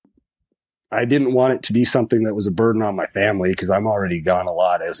I didn't want it to be something that was a burden on my family because I'm already gone a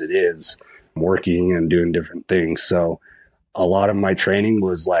lot as it is, working and doing different things. So a lot of my training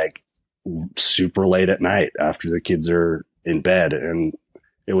was like super late at night after the kids are in bed. And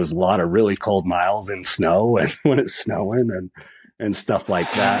it was a lot of really cold miles in snow and when it's snowing and stuff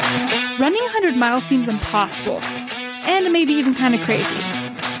like that. Running 100 miles seems impossible and maybe even kind of crazy.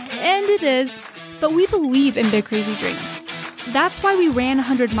 And it is, but we believe in big crazy dreams. That's why we ran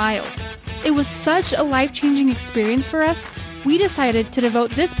 100 miles. It was such a life-changing experience for us, we decided to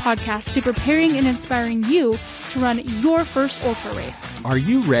devote this podcast to preparing and inspiring you to run your first ultra race. Are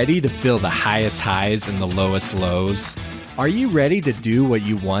you ready to feel the highest highs and the lowest lows? Are you ready to do what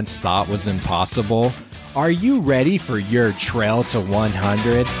you once thought was impossible? Are you ready for your trail to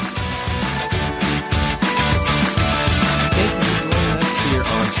 100? Thank you for joining us here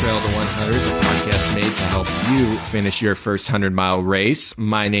on Trail to 100, the podcast made to help you finish your first 100-mile race.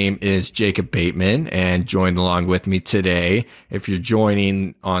 My name is Jacob Bateman, and joined along with me today, if you're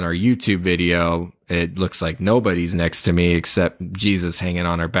joining on our YouTube video, it looks like nobody's next to me except Jesus hanging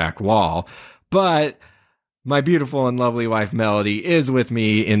on our back wall. But my beautiful and lovely wife, Melody, is with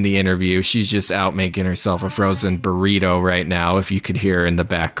me in the interview. She's just out making herself a frozen burrito right now, if you could hear her in the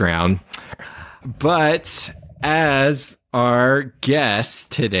background. But as our guest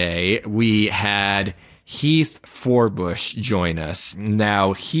today, we had Heath Forbush join us.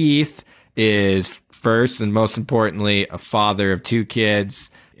 Now, Heath is first and most importantly a father of 2 kids,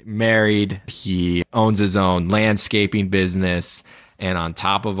 married. He owns his own landscaping business. And on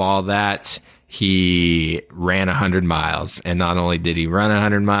top of all that, he ran 100 miles. And not only did he run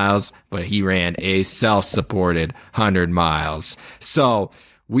 100 miles, but he ran a self-supported 100 miles. So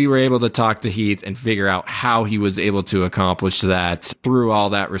we were able to talk to Heath and figure out how he was able to accomplish that through all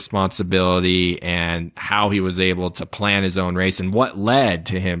that responsibility and how he was able to plan his own race and what led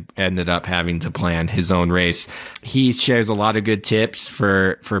to him ended up having to plan his own race. He shares a lot of good tips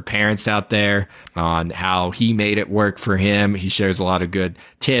for parents out there on how he made it work for him. He shares a lot of good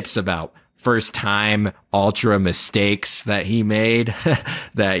tips about first time ultra mistakes that he made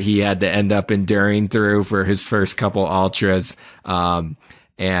that he had to end up enduring through for his first couple ultras.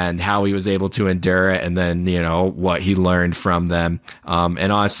 And how he was able to endure it, and then, what he learned from them.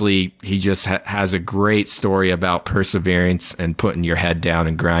 And honestly, he just has a great story about perseverance and putting your head down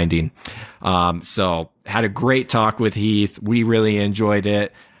and grinding. So had a great talk with Heath. We really enjoyed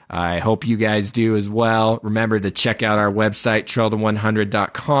it. I hope you guys do as well. Remember to check out our website,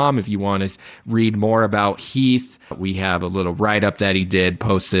 trailto100.com, if you want to read more about Heath. We have a little write-up that he did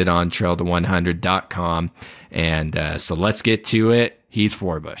posted on trailto100.com. And so let's get to it. Heath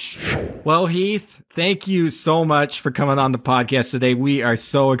Forbush. Well, Heath, thank you so much for coming on the podcast today. We are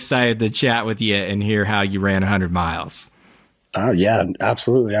so excited to chat with you and hear how you ran 100 miles. Oh, yeah,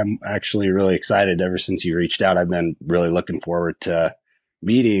 absolutely. I'm actually really excited. Ever since you reached out, I've been really looking forward to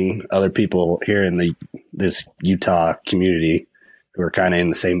meeting other people here in this Utah community who are kind of in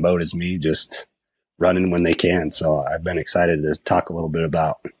the same boat as me, just running when they can. So I've been excited to talk a little bit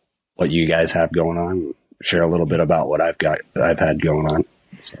about what you guys have going on, share a little bit about what I've had going on.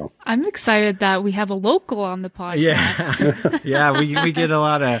 So I'm excited that we have a local on the podcast. Yeah, we get a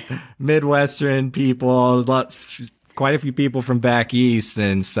lot of Midwestern people, quite a few people from back east,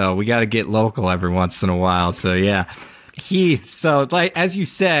 and so we got to get local every once in a while. So yeah, Heath. So like as you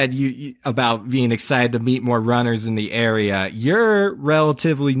said, you about being excited to meet more runners in the area. You're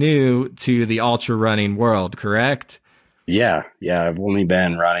relatively new to the ultra running world, correct? Yeah. I've only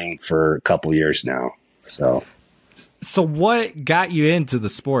been running for a couple years now. So what got you into the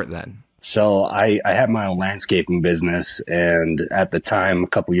sport then? So I had my own landscaping business, and at the time, a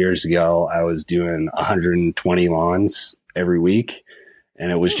couple years ago, I was doing 120 lawns every week,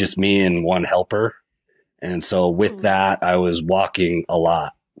 and it was just me and one helper. And so with that, I was walking a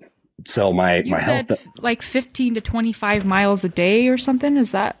lot. So my help, like 15 to 25 miles a day or something.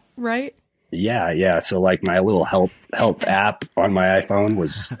 Is that right? Yeah. So like my little help app on my iPhone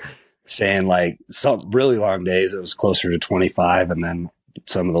was saying like some really long days, it was closer to 25. And then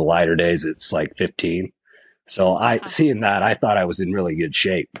some of the lighter days, it's like 15. So seeing that, I thought I was in really good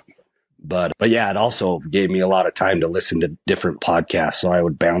shape. But yeah, it also gave me a lot of time to listen to different podcasts. So I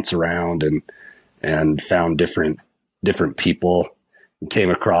would bounce around and found different people, and came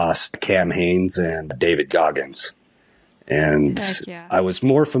across Cam Hanes and David Goggins. And yeah. I was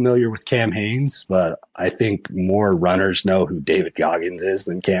more familiar with Cam Hanes, but I think more runners know who David Goggins is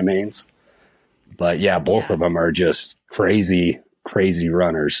than Cam Hanes. But yeah, both of them are just crazy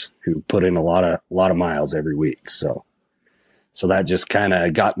runners who put in a lot of miles every week. So that just kind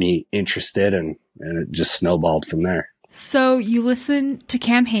of got me interested, and it just snowballed from there. So you listened to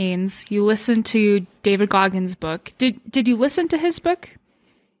Cam Hanes, you listened to David Goggins' book. Did you listen to his book?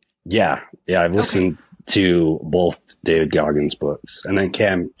 Yeah. I've listened to both David Goggins books, and then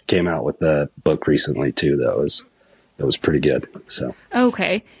Cam came out with the book recently too. That was pretty good. So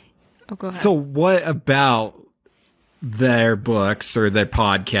Okay. Oh, go ahead. So what about their books or their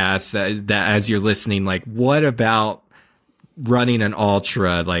podcasts that as you're listening, like what about running an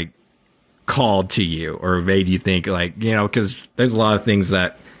ultra like called to you or made you think like, because there's a lot of things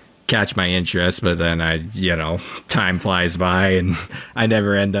that catch my interest, but then time flies by and I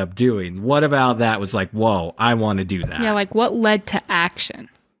never end up doing. What about that was like, whoa, I want to do that? Yeah, like what led to action?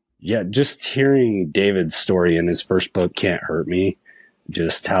 yeah, just hearing David's story in his first book, Can't Hurt Me,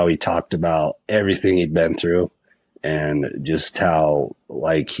 just how he talked about everything he'd been through and just how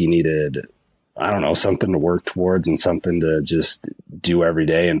like he needed, I don't know, something to work towards and something to just do every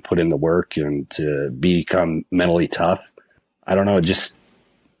day and put in the work and to become mentally tough. I don't know. It just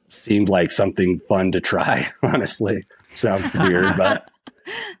seemed like something fun to try. Honestly, sounds weird, but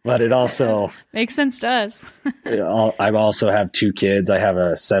it also makes sense to us. I also have two kids. I have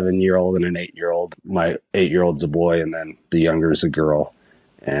a 7-year-old and an 8-year-old. My 8-year-old's a boy, and then the younger is a girl.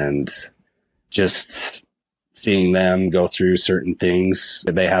 And just seeing them go through certain things,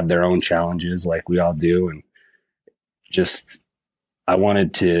 they have their own challenges, like we all do, and just I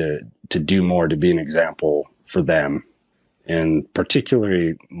wanted to do more to be an example for them. And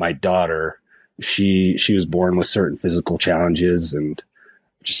particularly my daughter, she was born with certain physical challenges, and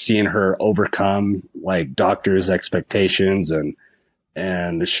just seeing her overcome like doctors' expectations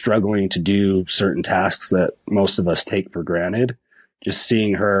and struggling to do certain tasks that most of us take for granted. Just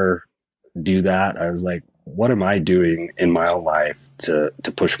seeing her do that, I was like, what am I doing in my own life to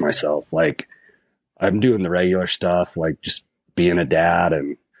push myself? Like I'm doing the regular stuff, like just being a dad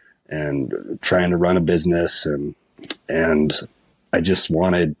and trying to run a business and I just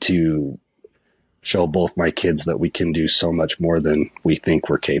wanted to show both my kids that we can do so much more than we think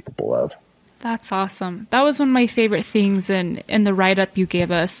we're capable of. That's awesome. That was one of my favorite things in the write-up you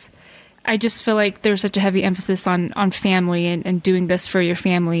gave us. I just feel like there's such a heavy emphasis on family and doing this for your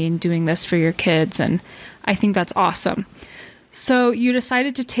family and doing this for your kids. And I think that's awesome. So you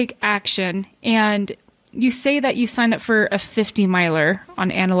decided to take action, and you say that you signed up for a 50-miler on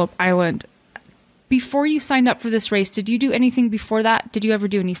Antelope Island. Before you signed up for this race, did you do anything before that? Did you ever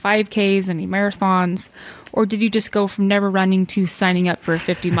do any 5Ks, any marathons? Or did you just go from never running to signing up for a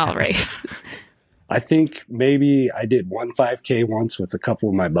 50-mile race? I think maybe I did one 5K once with a couple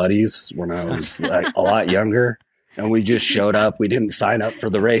of my buddies when I was like a lot younger. And we just showed up. We didn't sign up for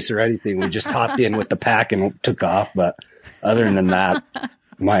the race or anything. We just hopped in with the pack and took off. But other than that,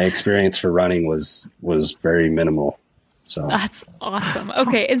 my experience for running was very minimal. So that's awesome.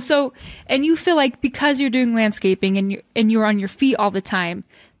 Okay. And you feel like because you're doing landscaping and you're on your feet all the time,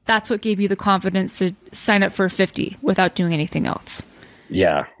 that's what gave you the confidence to sign up for a 50 without doing anything else.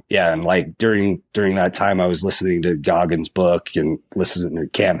 Yeah. And like during that time, I was listening to Goggins' book and listening to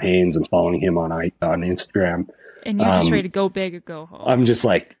Cam Hanes and following him on Instagram. And you're just ready to go big or go home. I'm just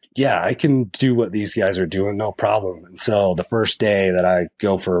like, yeah, I can do what these guys are doing, no problem. And so the first day that I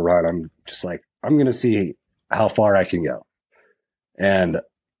go for a run, I'm just like, I'm going to see how far I can go. And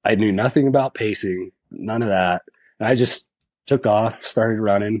I knew nothing about pacing, none of that. And I just took off, started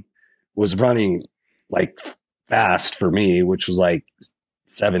running, was running like fast for me, which was like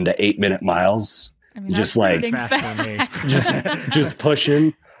 7 to 8 minute miles. I mean, just like just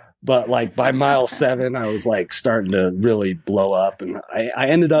pushing. But like by mile 7, I was like starting to really blow up, and I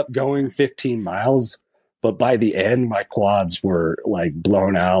ended up going 15 miles. But by the end, my quads were like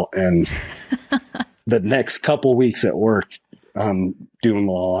blown out, and the next couple weeks at work, doing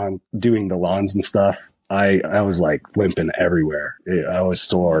the lawns and stuff, I was like limping everywhere. I was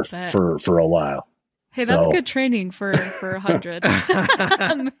sore for a while. Hey, that's good training for 100.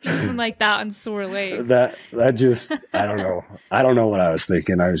 Even like that on sore leg. That just, I don't know. I don't know what I was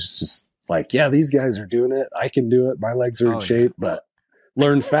thinking. I was just like, yeah, these guys are doing it. I can do it. My legs are in shape, but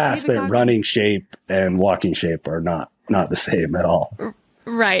learn fast that running shape and walking shape are not the same at all.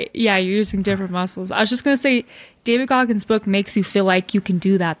 Right. Yeah, you're using different muscles. I was just going to say, David Goggins' book makes you feel like you can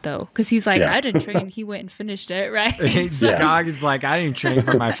do that, though. Because he's like, I didn't train. He went and finished it, right? Goggins like, I didn't train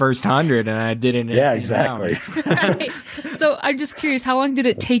for my first 100, and I didn't. Yeah, exactly. Right. So I'm just curious, how long did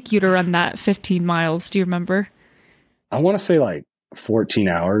it take you to run that 15 miles? Do you remember? I want to say like 14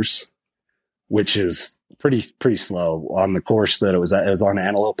 hours, which is pretty slow on the course that it was at. It was on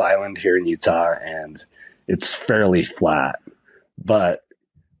Antelope Island here in Utah, and it's fairly flat. But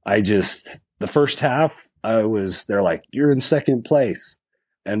the first half, they're like, you're in second place.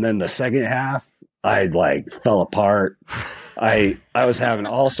 And then the second half, I like fell apart. I was having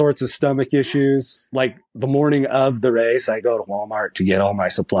all sorts of stomach issues. Like the morning of the race, I go to Walmart to get all my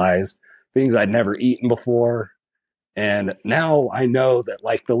supplies, things I'd never eaten before. And now I know that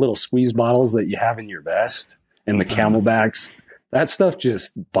like the little squeeze bottles that you have in your vest and the Camelbacks, that stuff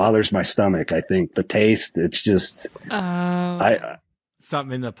just bothers my stomach. I think the taste, it's just,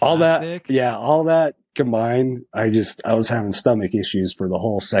 something in the plastic. plastic. All that combined, I was having stomach issues for the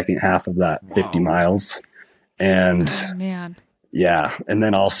whole second half of that 50 miles. And man. Yeah. And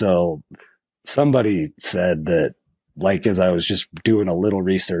then also somebody said that, like, as I was just doing a little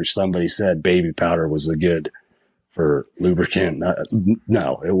research, somebody said baby powder was a good for lubricant.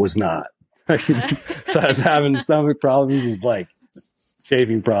 No, it was not. So I was having stomach problems, like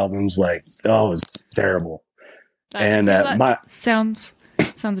chafing problems, like, oh, it was terrible. That sounds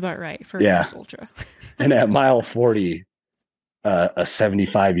about right for a first ultra. And at mile 40, a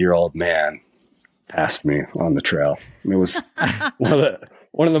 75-year-old man passed me on the trail. It was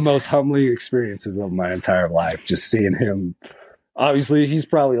one of the most humbling experiences of my entire life, just seeing him. Obviously, he's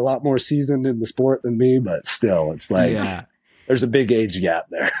probably a lot more seasoned in the sport than me, but still, it's like there's a big age gap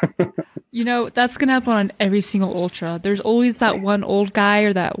there. That's going to happen on every single ultra. There's always that one old guy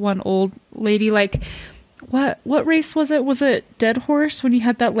or that one old lady. Like, what race was it? Was it Dead Horse when you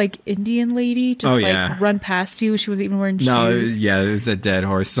had that like Indian lady just run past you? She wasn't even wearing shoes. No, it was a Dead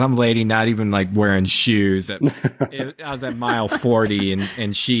Horse. Some lady not even like wearing shoes. I was at mile 40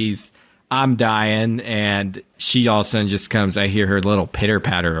 and I'm dying, and she all of a sudden just comes. I hear her little pitter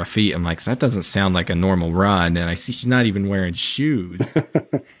patter of her feet. I'm like, that doesn't sound like a normal run. And I see she's not even wearing shoes.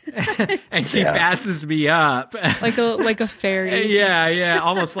 And she passes me up like a fairy. Yeah,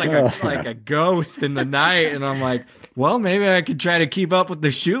 almost like a ghost in the night. And I'm like, well, maybe I could try to keep up with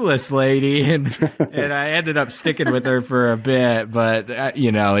the shoeless lady. And I ended up sticking with her for a bit. But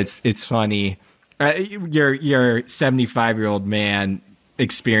it's funny. Your 75-year-old man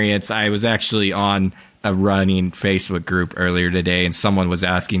experience. I was actually on a running Facebook group earlier today, and someone was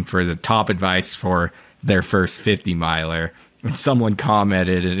asking for the top advice for their first 50 miler. And someone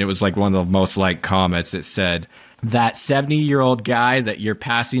commented, and it was like one of the most liked comments. It said, that 70-year-old guy that you're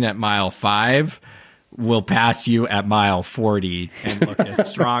passing at mile 5 will pass you at mile 40 and look as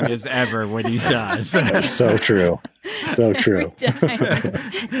strong as ever when he does. That's so true. So true.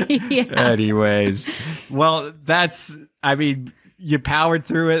 Anyways, well, you powered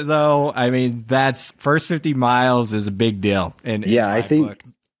through it, though. I mean, that's first 50 miles is a big deal. And I think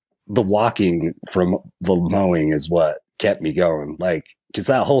the walking from the mowing is what kept me going. Like, because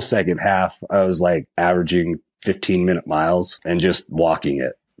that whole second half, I was like averaging 15-minute miles and just walking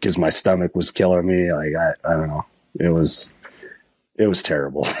it because my stomach was killing me. Like, I don't know. It was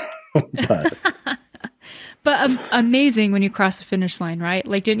terrible. But amazing when you cross the finish line, right?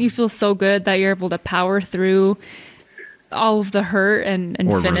 Like, didn't you feel so good that you're able to power through all of the hurt and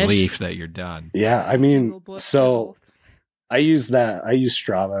or finish? Relief that you're done. Yeah, I mean, so I use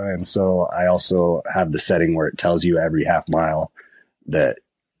Strava, and so I also have the setting where it tells you every half mile that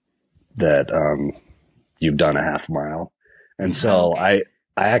you've done a half mile. And so I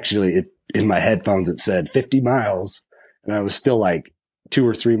actually, in my headphones, it said 50 miles, and I was still like 2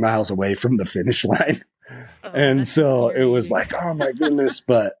 or 3 miles away from the finish line. And so it was like, oh my goodness,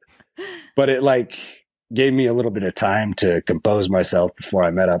 but it like gave me a little bit of time to compose myself before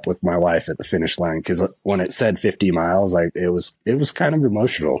I met up with my wife at the finish line. Because when it said 50 miles, it was kind of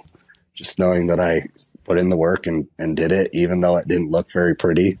emotional, just knowing that I put in the work and did it, even though it didn't look very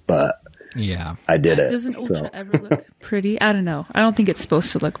pretty. But I did it. Doesn't ultra ever look pretty? I don't know. I don't think it's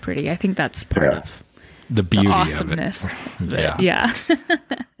supposed to look pretty. I think that's part of the beauty, the awesomeness of it. Yeah.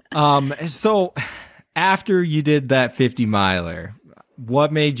 So after you did that 50 miler,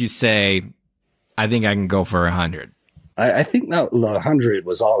 what made you say, I think I can go for 100? I think the 100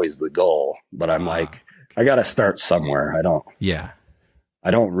 was always the goal, but I'm like, I got to start somewhere. I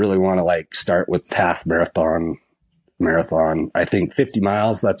don't really want to like start with half marathon. I think 50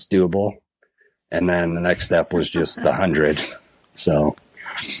 miles, that's doable. And then the next step was just the 100. So.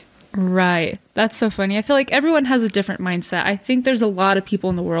 Right. That's so funny. I feel like everyone has a different mindset. I think there's a lot of people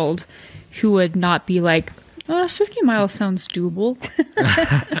in the world who would not be like, 50 miles sounds doable.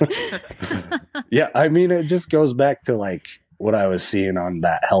 Yeah, I mean, it just goes back to like what I was seeing on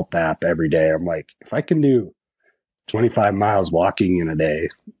that health app every day. I'm like, if I can do 25 miles walking in a day,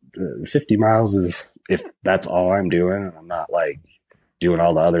 50 miles is, if that's all I'm doing, and I'm not like doing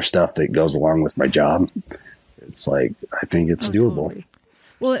all the other stuff that goes along with my job, it's like, I think it's doable. Totally.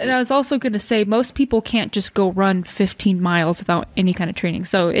 Well, and I was also going to say, most people can't just go run 15 miles without any kind of training.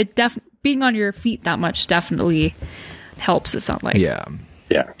 So being on your feet that much definitely helps, it sounds like. Yeah,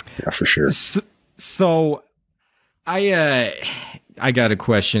 for sure. So I got a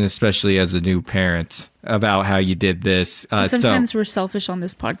question, especially as a new parent, about how you did this. Sometimes we're selfish on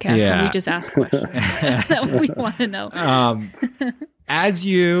this podcast, and we just ask questions that we want to know. As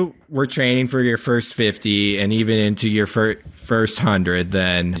you were training for your first 50 and even into your first 100,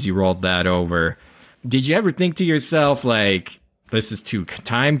 then as you rolled that over, did you ever think to yourself, like, this is too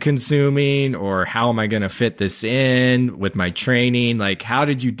time consuming, or how am I going to fit this in with my training? Like, how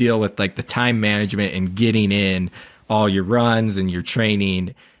did you deal with like the time management and getting in all your runs and your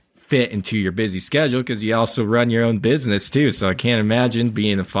training fit into your busy schedule? Because you also run your own business too. So I can't imagine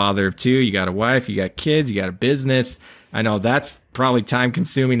being a father of two. You got a wife, you got kids, you got a business. I know that's probably time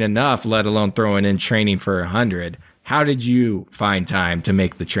consuming enough, let alone throwing in training for 100. How did you find time to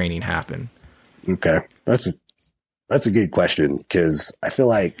make the training happen? Okay. That's a good question, because I feel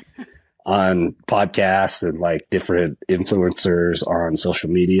like on podcasts and like different influencers on social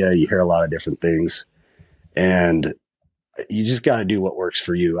media, you hear a lot of different things, and you just got to do what works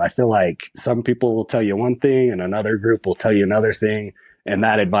for you. I feel like some people will tell you one thing and another group will tell you another thing, and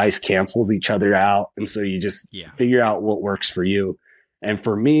that advice cancels each other out. And so you just figure out what works for you. And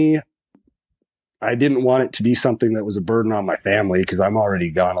for me, I didn't want it to be something that was a burden on my family, because I'm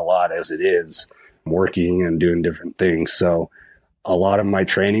already gone a lot as it is, working and doing different things. So a lot of my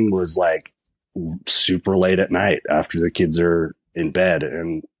training was like super late at night after the kids are in bed.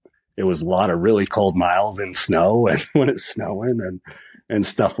 And it was a lot of really cold miles in snow and when it's snowing and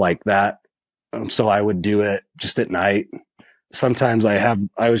stuff like that. So I would do it just at night. Sometimes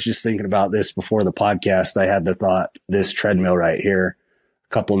I was just thinking about this before the podcast. I had the thought, this treadmill right here,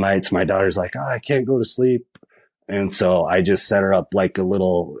 a couple of nights, my daughter's like, I can't go to sleep. And so I just set her up like a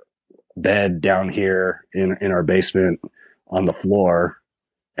little bed down here in our basement on the floor,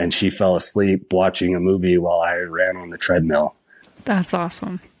 and she fell asleep watching a movie while I ran on the treadmill. That's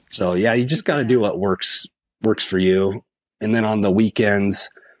awesome. So yeah, you just got to do what works for you. And then on the weekends,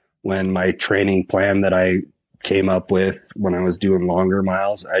 when my training plan that I came up with when I was doing longer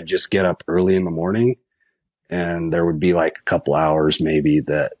miles, I'd just get up early in the morning, and there would be like a couple hours, maybe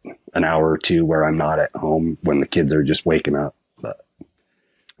an hour or two where I'm not at home when the kids are just waking up. But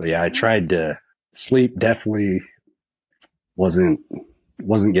yeah, I tried to sleep. Definitely wasn't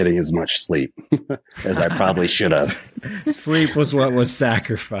getting as much sleep as I probably should have. Sleep was what was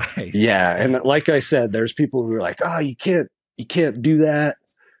sacrificed. Yeah. And like I said, there's people who are like, oh, you can't do that.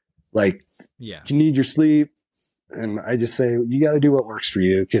 Like, you need your sleep. And I just say, you got to do what works for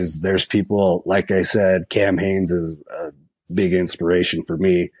you. Because there's people, like I said, Cam Haynes is a big inspiration for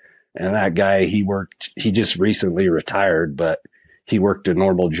me. And that guy, he just recently retired, but he worked a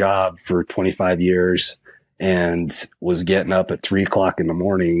normal job for 25 years and was getting up at 3:00 in the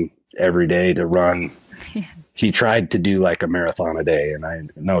morning every day to run. Yeah. He tried to do like a marathon a day, and I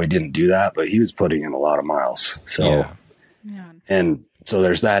know he didn't do that, but he was putting in a lot of miles. So, and so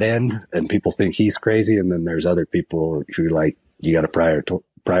there's that end, and people think he's crazy. And then there's other people who like, you got to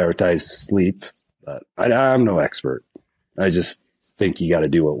prioritize sleep. But I'm no expert. I just think you got to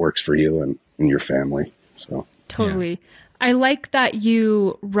do what works for you and your family. So totally. Yeah. I like that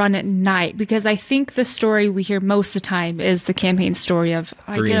you run at night, because I think the story we hear most of the time is the campaign story of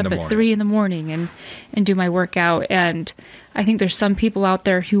I get up at 3 a.m. and do my workout. And I think there's some people out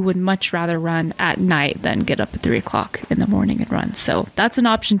there who would much rather run at night than get up at 3:00 and run. So that's an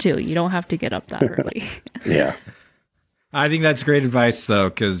option too. You don't have to get up that early. Yeah. I think that's great advice though,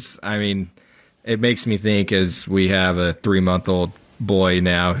 because I mean, it makes me think, as we have a 3-month-old boy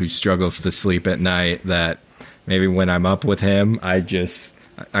now who struggles to sleep at night, that maybe when I'm up with him, I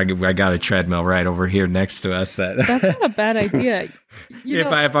got a treadmill right over here next to us. That's not a bad idea.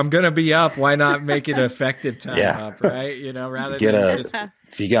 If I'm gonna be up, why not make it effective time up, right? Rather than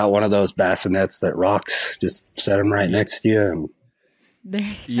if you got one of those bassinets that rocks, just set them right next to you. And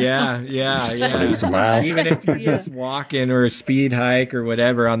put in some miles. Even if you're just walking or a speed hike or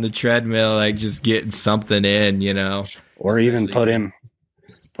whatever on the treadmill, like just getting something in, or even put him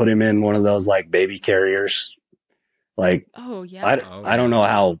in one of those like baby carriers. Like, I don't know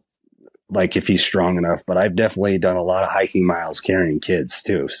how, like if he's strong enough, but I've definitely done a lot of hiking miles carrying kids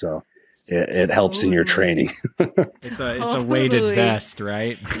too. So it helps in your training. It's a weighted vest,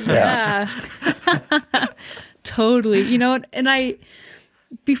 right? Yeah. Totally. And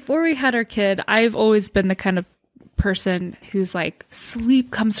before we had our kid, I've always been the kind of person who's like, sleep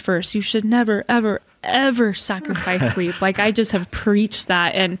comes first. You should never, ever, ever sacrifice sleep. Like I just have preached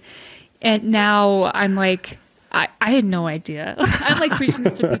that. And now I'm like, I had no idea. I'm like preaching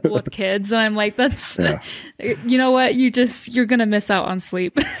this to people with kids, and I'm like, you know what? You're going to miss out on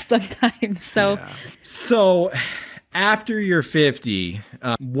sleep sometimes. So, After your 50,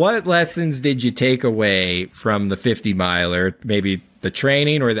 what lessons did you take away from the 50 miler, maybe the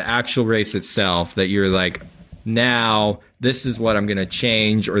training or the actual race itself, that you're like, now this is what I'm going to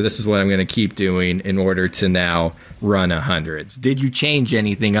change, or this is what I'm going to keep doing in order to now run 100s? Did you change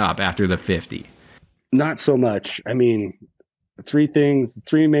anything up after the 50? Not so much. I mean, the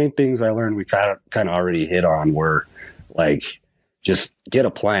three main things I learned we kind of already hit on were like, just get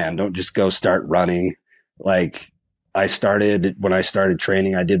a plan. Don't just go start running. Like, when I started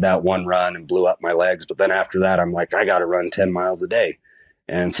training, I did that one run and blew up my legs. But then after that, I'm like, I got to run 10 miles a day.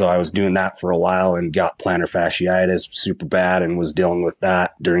 And so I was doing that for a while and got plantar fasciitis super bad and was dealing with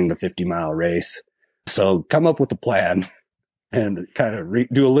that during the 50-mile race. So come up with a plan and kind of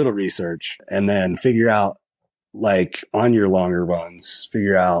do a little research, and then figure out, like, on your longer runs,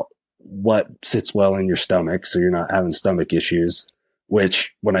 figure out what sits well in your stomach so you're not having stomach issues,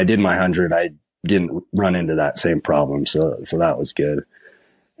 which when I did my 100, I didn't run into that same problem. So that was good.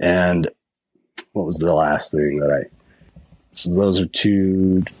 And what was the last thing so those are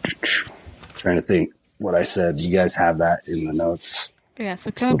two, trying to think what I said. You guys have that in the notes. Yeah.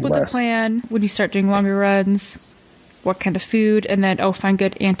 So come up with a plan when you start doing longer runs, what kind of food, and then, find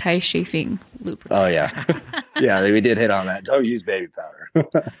good anti-chafing lubricant. Oh yeah. Yeah. We did hit on that. Don't use baby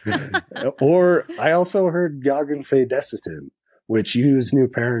powder. Or I also heard Goggin say Desitin, which use new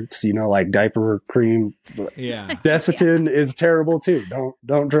parents, like diaper cream. Yeah. Desitin is terrible too.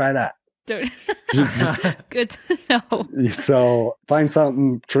 Don't try that. Good to know. So find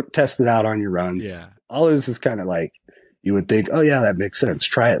something, test it out on your runs. Yeah. All this is kind of like, you would think, oh yeah, that makes sense.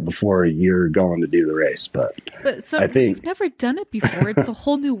 Try it before you're going to do the race. But so I think you've never done it before. It's a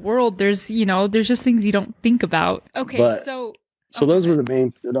whole new world. There's just things you don't think about. Okay. So those were the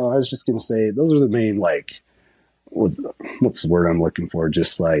main, I was just going to say, those are the main, like, what's the word I'm looking for?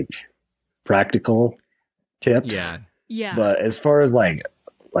 Just like practical tips. Yeah. Yeah. But as far as like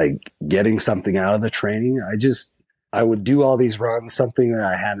getting something out of the training, I would do all these runs, something that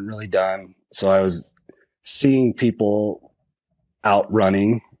I hadn't really done. So I was seeing people out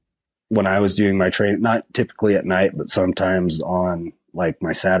running when I was doing my training, not typically at night, but sometimes on like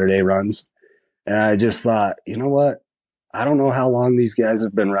my Saturday runs. And I just thought, you know what? I don't know how long these guys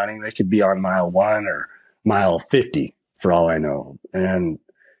have been running. They could be on mile 1 or mile 50 for all I know. And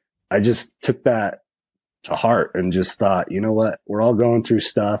I just took that to heart and just thought, you know what? We're all going through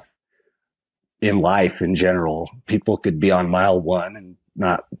stuff in life in general. People could be on mile 1 and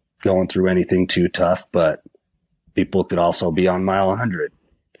not going through anything too tough, but people could also be on mile 100,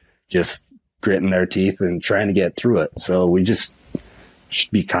 just gritting their teeth and trying to get through it. So we just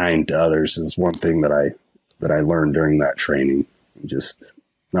should be kind to others is one thing that I learned during that training. Just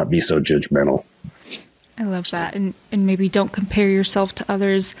not be so judgmental. I love that. And maybe don't compare yourself to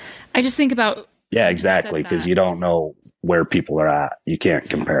others. I just think about... Yeah, exactly. Because you don't know where people are at. You can't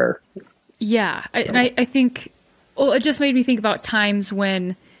compare. Yeah. I think, it just made me think about times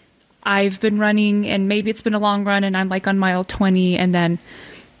when I've been running and maybe it's been a long run and I'm like on mile 20 and then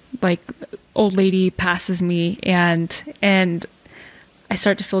like old lady passes me and I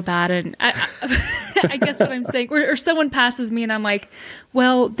start to feel bad. And I guess what I'm saying, or someone passes me and I'm like,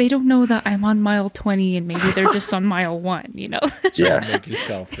 well, they don't know that I'm on mile 20 and maybe they're just on mile 1, Yeah. Make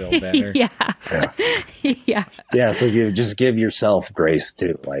yourself feel better. Yeah. Yeah. Yeah. So just give yourself grace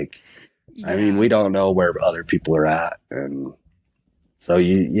too. Like, I mean, we don't know where other people are at. And so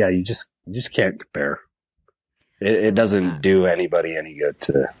you just can't compare. It doesn't do anybody any good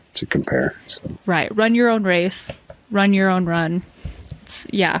to compare. So. Right. Run your own race, run your own run.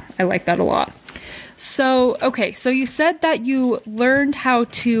 I like that a lot. So, okay. So you said that you learned how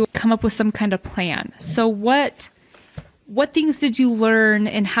to come up with some kind of plan. So what things did you learn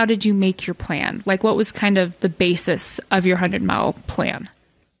and how did you make your plan? Like what was kind of the basis of your 100-mile plan?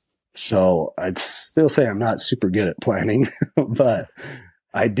 So I'd still say I'm not super good at planning, but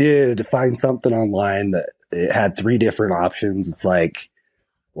I did find something online that it had 3 different options. It's like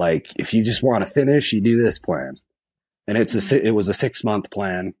if you just want to finish, you do this plan. And it was a 6-month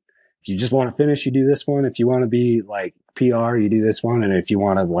plan. If you just want to finish, you do this one. If you want to be like PR, you do this one. And if you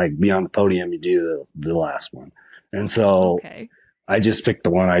want to like be on the podium, you do the last one. And so I just picked the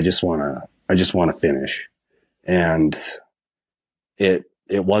one I just want to finish. And it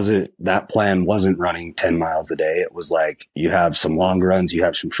wasn't, that plan wasn't running 10 miles a day. It was like, you have some long runs, you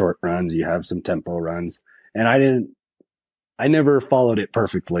have some short runs, you have some tempo runs. And I never followed it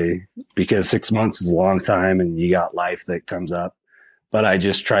perfectly because 6 months is a long time and you got life that comes up. But I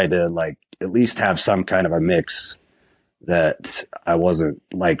just tried to like at least have some kind of a mix that I wasn't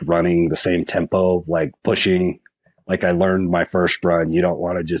like running the same tempo, like pushing. Like I learned my first run, you don't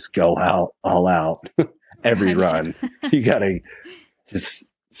want to just go all out every Yeah. run. You gotta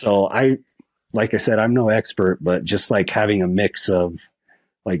just, so like I said, I'm no expert, but just like having a mix of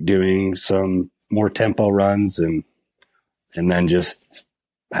like doing some more tempo runs and then just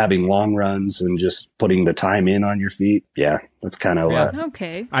having long runs and just putting the time in on your feet. Yeah, that's kind of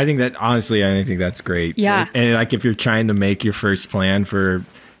Okay. I think that's great. Yeah. And like if you're trying to make your first plan for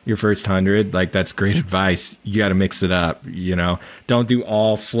your first 100, like that's great advice. You got to mix it up, Don't do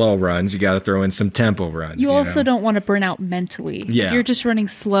all slow runs. You got to throw in some tempo runs. You also don't want to burn out mentally. Yeah. If you're just running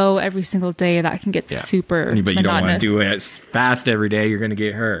slow every single day, that can get super But you monotonous. don't want to do it as fast every day. You're going to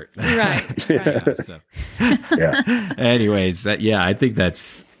get hurt. Right. yeah. Anyways, I think that's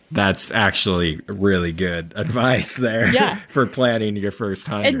actually really good advice there for planning your first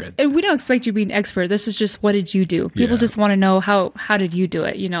 100. And we don't expect you to be an expert. This is just, what did you do? People just want to know how did you do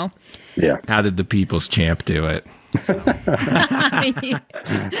it, Yeah. How did the people's champ do it? So. I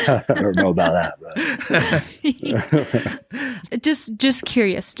don't know about that, but just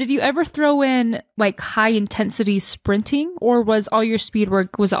curious. Did you ever throw in like high intensity sprinting, or was all your speed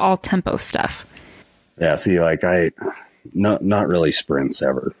work, was it all tempo stuff? yeah, see, like not really sprints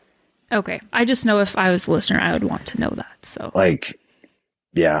ever. Okay. I just know if I was a listener, I would want to know that. So Like,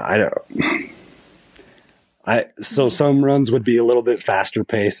 yeah, I don't. So some runs would be a little bit faster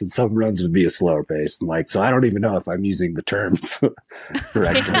pace and some runs would be a slower pace. And like, so I don't even know if I'm using the terms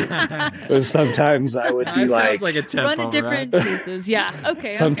correctly. But sometimes I would be like a tempo run at different paces. Yeah.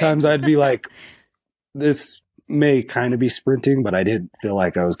 Okay. Sometimes I'd be like, this may kind of be sprinting, but I didn't feel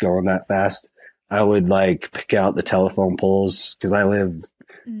like I was going that fast. I would like pick out the telephone poles because I live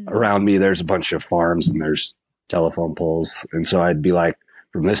around me. There's a bunch of farms and there's telephone poles. And so I'd be like,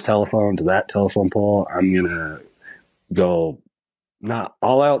 from this telephone to that telephone pole, I'm going to go not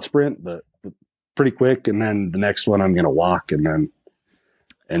all out sprint, but pretty quick. And then the next one, I'm going to walk and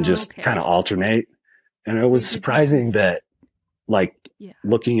just kind of alternate. And it was surprising that like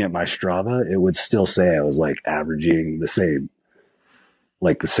looking at my Strava, it would still say I was like averaging the same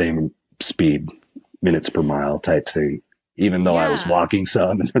speed, minutes per mile type thing, even though I was walking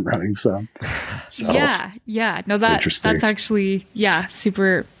some and then running some. So yeah. No, that's actually,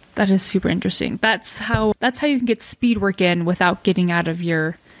 super, that is super interesting. That's how you can get speed work in without getting out of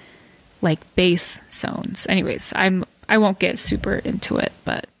your like base zones. Anyways, I won't get super into it,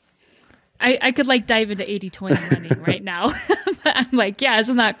 but I could like dive into 80-20 running right now. But I'm like,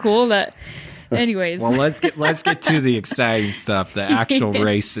 isn't that cool? That anyways. Well, let's get to the exciting stuff, the actual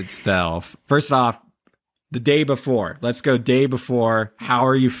race itself. First off, the day before. Let's go day before. How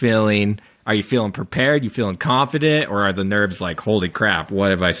are you feeling? Are you feeling prepared? You feeling confident? Or are the nerves like, holy crap, what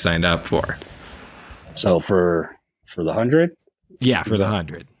have I signed up for? So for the 100? Yeah, for the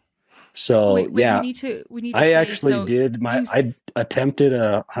 100. So wait, we need to I actually did I attempted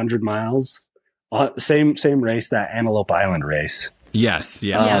 100 miles. Same race, that Antelope Island race. Yes.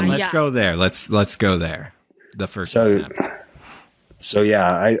 Yeah. Let's go there. Let's go there. The first attempt. So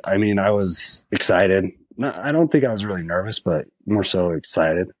yeah, I mean, I was excited. I don't think I was really nervous, but more so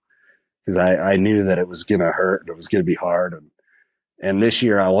excited because I knew that it was going to hurt. It was going to be hard. And this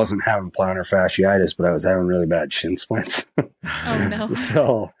year I wasn't having plantar fasciitis, but I was having really bad shin splints. Oh no.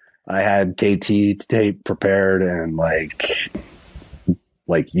 So I had KT tape prepared and like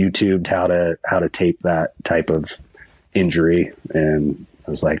YouTubed how to tape that type of injury. And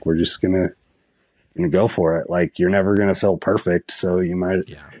I was like, we're just going to go for it. Like, you're never going to feel perfect. So you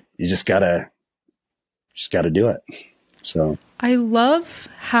just gotta do it. So I love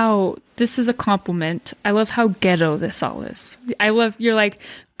how this is a compliment. I love how ghetto this all is. I love you're like,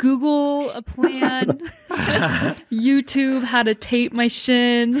 Google a plan, YouTube how to tape my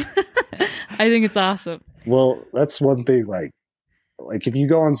shins. I think it's awesome. Well, that's one thing. Like if you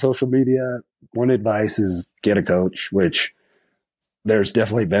go on social media, one advice is get a coach, which there's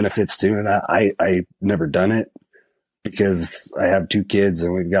definitely benefits to it. I never done it because I have 2 kids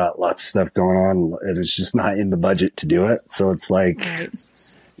and we've got lots of stuff going on and it's just not in the budget to do it. So it's like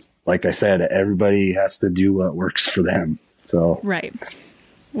I said, everybody has to do what works for them. So right.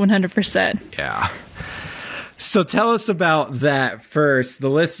 100%. Yeah. So tell us about that first. The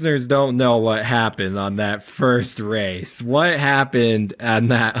listeners don't know what happened on that first race. What happened on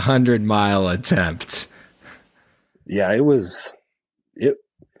that 100-mile attempt? Yeah, it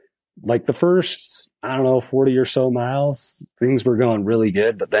like the first, 40 or so miles, things were going really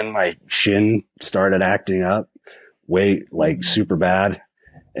good, but then my shin started acting up super bad.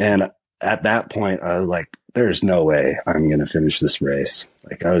 And at that point I was like, there's no way I'm going to finish this race.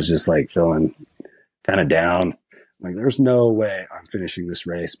 Like, I was just like feeling kind of down. Like, there's no way I'm finishing this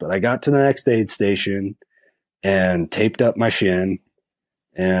race. But I got to the next aid station and taped up my shin.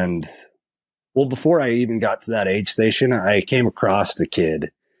 And Well, before I even got to that aid station, I came across a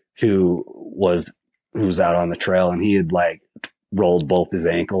kid who was out on the trail, and he had like rolled both his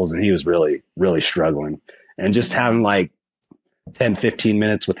ankles, and he was really, really struggling. And just having like 10, 15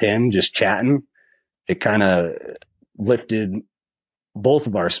 minutes with him, just chatting, it kind of lifted both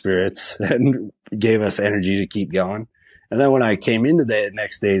of our spirits and gave us energy to keep going. And then when I came into the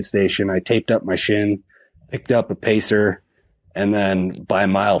next aid station, I taped up my shin, picked up a pacer, and then by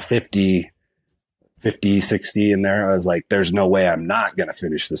mile 50, 60 in there, I was like, there's no way I'm not going to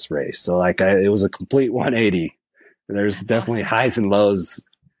finish this race. So like it was a complete 180. There's definitely highs and lows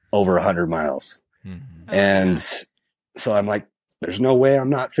over 100 miles. Mm-hmm. And so I'm like, there's no way I'm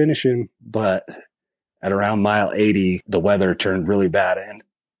not finishing. But at around mile 80, the weather turned really bad. And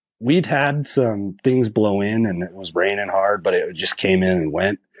we'd had some things blow in, and it was raining hard, but it just came in and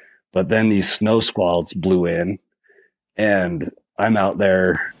went. But then these snow squalls blew in, and I'm out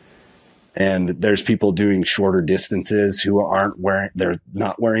there, and there's people doing shorter distances who they're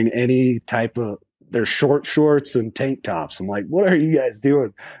not wearing any type of, they're short shorts and tank tops. I'm like, what are you guys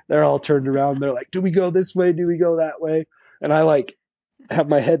doing? They're all turned around. They're like, do we go this way? Do we go that way? And I like have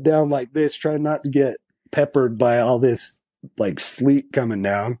my head down like this, trying not to get peppered by all this like sleet coming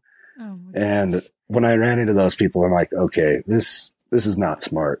down. Oh, and when I ran into those people, I'm like, okay, this is not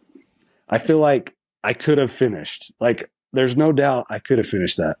smart. I feel like I could have finished. Like, there's no doubt I could have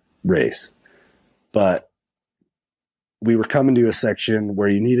finished that race, but we were coming to a section where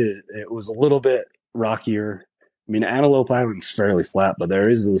it was a little bit rockier. I mean, Antelope Island's fairly flat, but there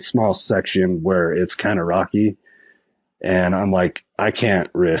is a small section where it's kind of rocky. And I'm like, I can't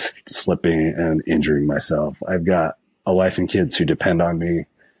risk slipping and injuring myself. I've got a wife and kids who depend on me.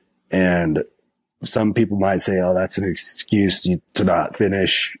 And some people might say, oh, that's an excuse to not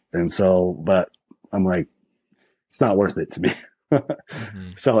finish. And so, but I'm like, it's not worth it to me.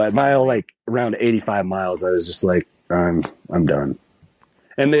 Mm-hmm. So at mile, like around 85 miles, I was just like, I'm done.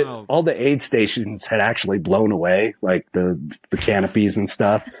 And all the aid stations had actually blown away, like the canopies and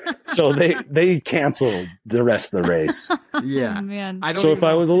stuff. So they canceled the rest of the race. Yeah. Oh, man. So if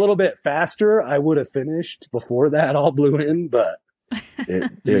I was a little bit faster, I would have finished before that all blew in, but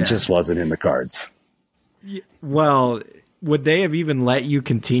it just wasn't in the cards. Well, would they have even let you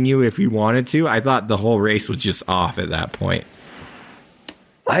continue if you wanted to? I thought the whole race was just off at that point.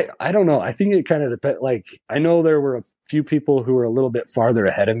 I don't know. I think it kind of depends. Like, I know there were a few people who were a little bit farther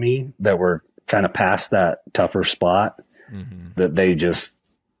ahead of me that were kind of past that tougher spot, that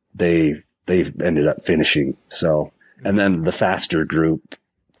they ended up finishing. So, and then the faster group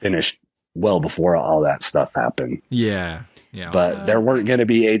finished well before all that stuff happened. Yeah. Yeah. But there weren't going to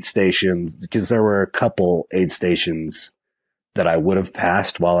be aid stations, because there were a couple aid stations that I would have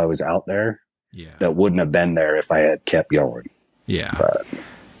passed while I was out there. Yeah. That wouldn't have been there if I had kept going. Yeah. But,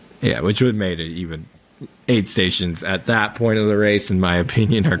 yeah, which would have made it even. Aid stations at that point of the race, in my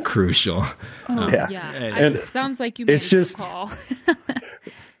opinion, are crucial. Oh, yeah. And it sounds like you made a good call.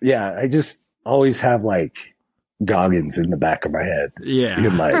 Yeah, I just always have like Goggins in the back of my head. Yeah.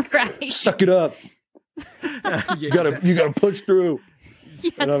 I'm like, right. Suck it up. You gotta push through.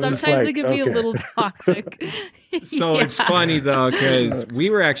 Yeah, sometimes it can be a little toxic. So it's funny though, because we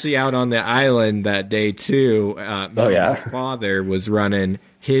were actually out on the island that day too. My father was running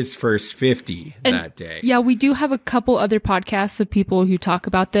his first 50 that day. Yeah, we do have a couple other podcasts of people who talk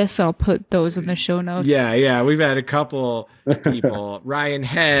about this, so I'll put those in the show notes. Yeah, we've had a couple people. Ryan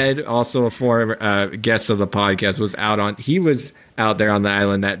Head, also a former guest of the podcast, he was out there on the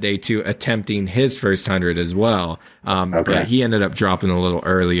island that day too, attempting his first 100 as well. But he ended up dropping a little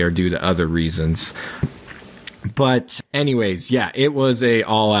earlier due to other reasons. But anyways, yeah, it was a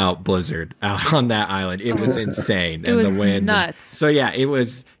all-out blizzard out on that island. It was insane. It was the wind. Nuts. So yeah, it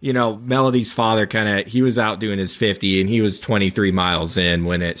was, Melody's father he was out doing his 50, and he was 23 miles in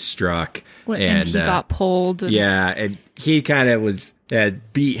when it struck. And he got pulled. And he kind of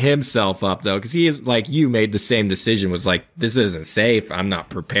had beat himself up though, because he is like you, made the same decision, was like, this isn't safe. I'm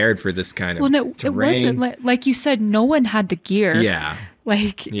not prepared for this kind of terrain. It wasn't like you said, no one had the gear. Yeah.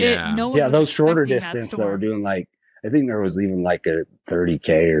 No one those shorter distance that were doing, like, I think there was even like a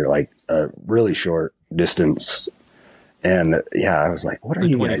 30K or like a really short distance. And I was like, what are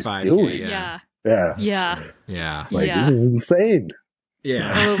you guys doing? Yeah. It's like, this is insane.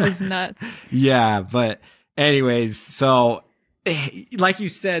 Yeah. Oh, it was nuts. Yeah. But anyways, so like you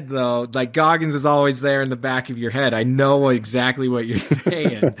said, though, like Goggins is always there in the back of your head. I know exactly what you're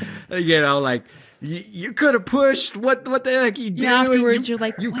saying. Like, you could have pushed. What the heck you doing? Afterwards, you're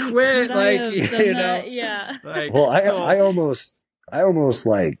like, you quit. Like, yeah. Like, well, I almost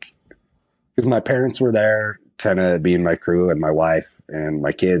like, because my parents were there, kind of being my crew, and my wife and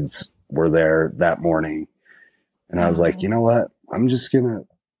my kids were there that morning. And I was like, you know what? I'll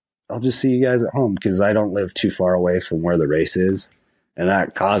just see you guys at home because I don't live too far away from where the race is. And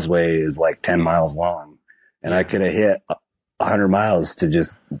that causeway is like 10 miles long. And I could have hit 100 miles to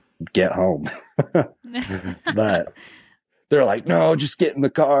just get home. But they're like, no, just get in the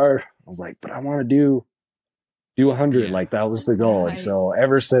car. I was like, but I want to do 100. Like that was the goal. And so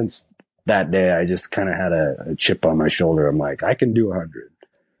ever since that day, I just kind of had a chip on my shoulder. I'm like, I can do 100.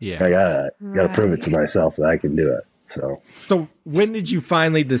 Yeah. I gotta prove it to myself that I can do it. So when did you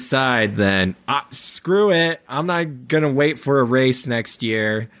finally decide then, screw it, I'm not going to wait for a race next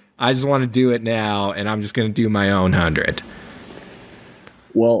year. I just want to do it now, and I'm just going to do my own 100.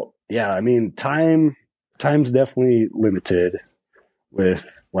 Well, yeah, I mean, time's definitely limited with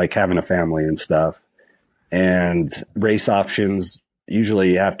like having a family and stuff. And race options,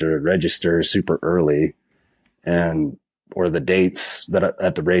 usually you have to register super early, or the dates that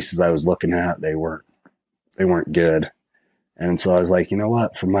at the races I was looking at, they weren't good. And so I was like, you know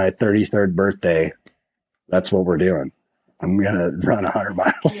what? For my 33rd birthday, that's what we're doing. I'm going to run 100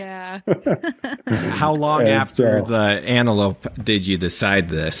 miles. Yeah. How long after the Antelope did you decide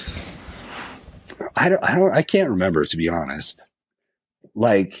this? I can't remember, to be honest.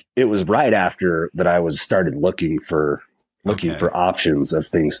 Like it was right after that I started looking for options of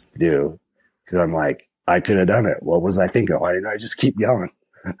things to do. Cause I'm like, I could have done it. What was I thinking? Why didn't I just keep going?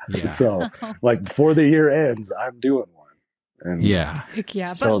 Yeah. So like before the year ends, I'm doing one. And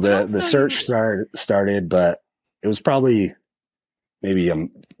so the search started, but it was probably maybe a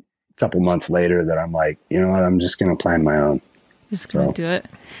couple months later that I'm like, you know what, I'm just going to plan my own. Just going to do it.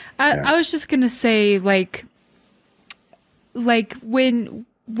 I was just going to say like when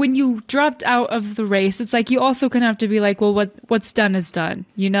you dropped out of the race, it's like you also kind of have to be like, well, what's done is done,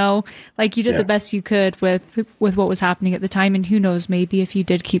 you know? Like you did the best you could with what was happening at the time, and who knows, maybe if you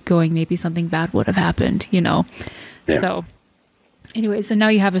did keep going, maybe something bad would have happened, you know? Yeah. So anyways, and now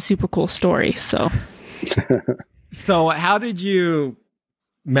you have a super cool story, so. So how did you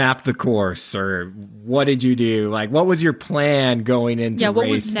map the course, or what did you do? Like, what was your plan going into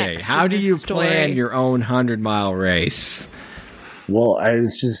race day? How do you plan your own 100-mile race? Well,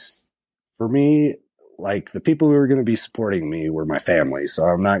 for me, like the people who were going to be supporting me were my family. So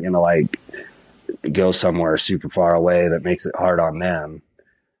I'm not going to like go somewhere super far away that makes it hard on them.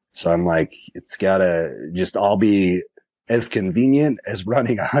 So I'm like, it's got to just all be as convenient as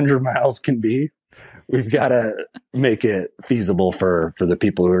running 100 miles can be. We've got to make it feasible for the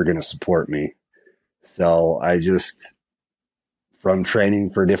people who are going to support me. So I just, from training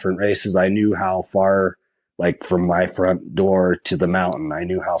for different races, I knew how far, like from my front door to the mountain, I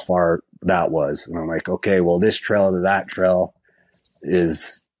knew how far that was. And I'm like, okay, well, this trail to that trail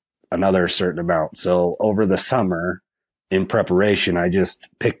is another certain amount. So over the summer in preparation, I just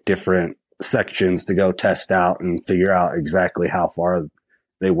picked different sections to go test out and figure out exactly how far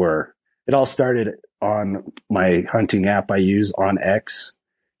they were. It all started on my hunting app I use on X.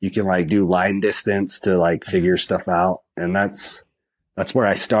 You can like do line distance to like figure stuff out. And that's where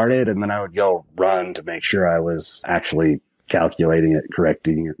I started. And then I would go run to make sure I was actually calculating it,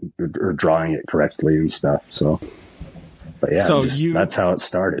 correcting it, or drawing it correctly and stuff. So, but yeah, that's how it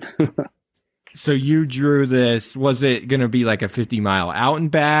started. So you drew this, was it going to be like a 50-mile out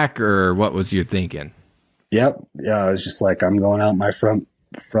and back, or what was you thinking? Yep. Yeah. I was just like, I'm going out my front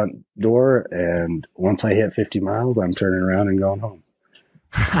door, and once I hit 50 miles, I'm turning around and going home.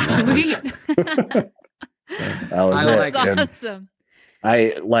 Sweet. That was it. That's awesome.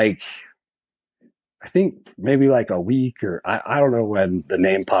 I think maybe like a week, or I don't know when the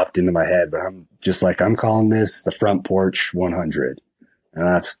name popped into my head, but I'm just like, I'm calling this the Front Porch 100. And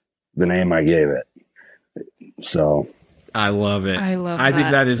that's the name I gave it. So I love it. I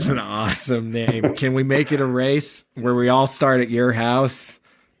think that is an awesome name. Can we make it a race where we all start at your house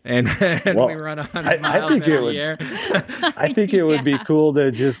and we run 100 miles every year? I think it would be cool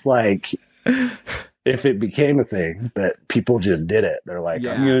to just like, if it became a thing that people just did it. They're like,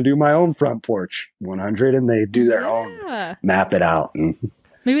 I'm going to do my own Front Porch 100, and they do their own, map it out. And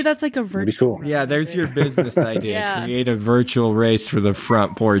maybe that's like a virtual. Cool. Yeah, there's your business idea. Create a virtual race for the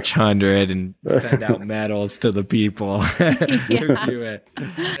Front Porch 100 and send out medals to the people who do it.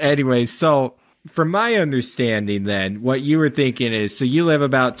 Anyway, so from my understanding then, what you were thinking is, so you live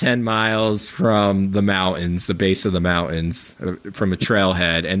about 10 miles from the mountains, the base of the mountains, from a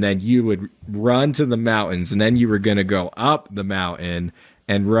trailhead, and then you would run to the mountains, and then you were going to go up the mountain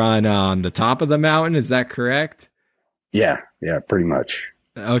and run on the top of the mountain. Is that correct? Yeah, pretty much.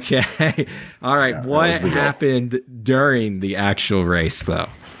 Okay. All right. What happened during the actual race, though?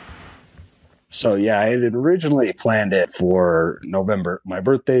 So yeah, I had originally planned it for November. My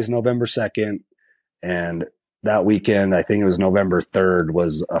birthday is November 2nd. And that weekend, I think it was November 3rd,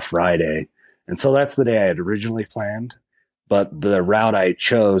 was a Friday. And so that's the day I had originally planned. But the route I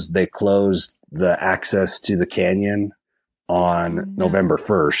chose, they closed the access to the canyon on November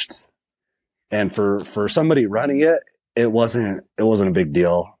 1st. And for somebody running it, it wasn't a big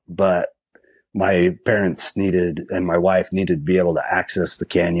deal. But my parents needed, and my wife needed to be able to access the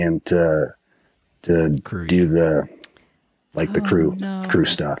canyon to do the crew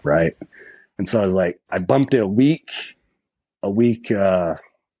stuff, right? And so I was like, I bumped it a week, I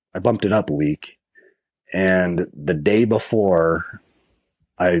bumped it up a week. And the day before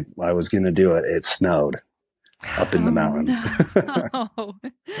I was going to do it, it snowed up in the mountains, No.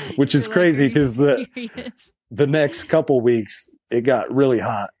 which is crazy because the next couple weeks it got really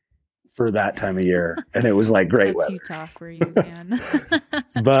hot for that time of year. And it was like great weather. Utah for you, man.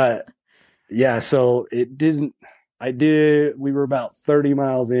 But yeah, so we were about 30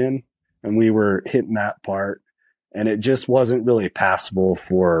 miles in and we were hitting that part and it just wasn't really passable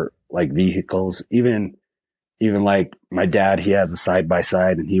for like vehicles. Even like my dad, he has a side by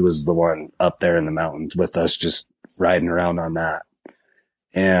side and he was the one up there in the mountains with us just riding around on that.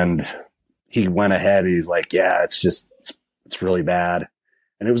 And he went ahead and he's like, yeah, it's really bad.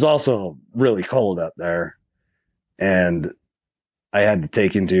 And it was also really cold up there. And I had to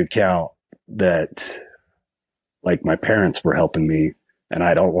take into account that like my parents were helping me and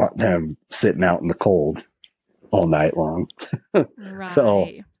I don't want them sitting out in the cold all night long. Right. So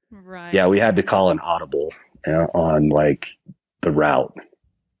yeah, we had to call an audible on like the route.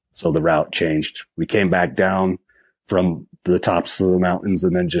 So the route changed. We came back down from the tops of the mountains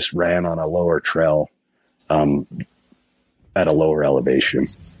and then just ran on a lower trail at a lower elevation.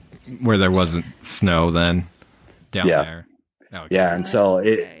 Where there wasn't snow then down there. Okay. Yeah, and so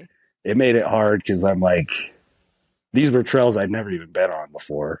it made it hard because I'm like, these were trails I'd never even been on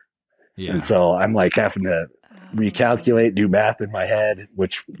before. Yeah. And so I'm like having to recalculate, do math in my head,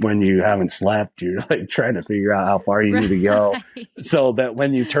 which when you haven't slept, you're like trying to figure out how far you need to go so that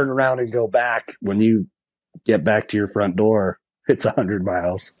when you turn around and go back, when you get back to your front door, it's 100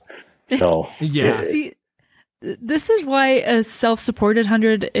 miles. So yeah. See, this is why a self-supported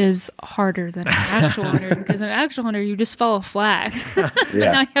 100 is harder than an actual 100 because an actual 100 you just follow flags. But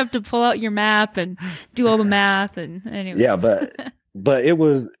now you have to pull out your map and do all the math and anyway. Yeah, but it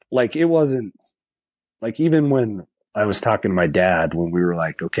was like it wasn't like even when I was talking to my dad when we were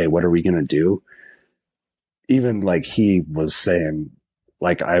like, okay, what are we gonna do? Even like he was saying,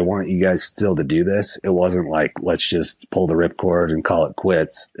 like, I want you guys still to do this. It wasn't like, let's just pull the ripcord and call it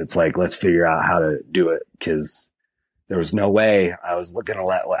quits. It's like, let's figure out how to do it because there was no way I was going to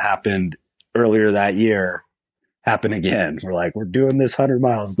let what happened earlier that year happen again. We're like, we're doing this 100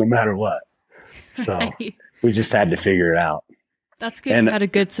 miles no matter what. So we just had to figure it out. That's good. You had a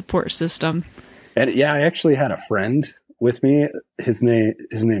good support system. And yeah, I actually had a friend with me. His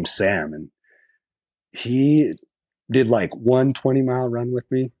name's Sam, and he did like 1 20-mile run with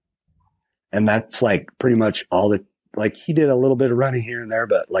me. And that's like pretty much all the, like he did a little bit of running here and there,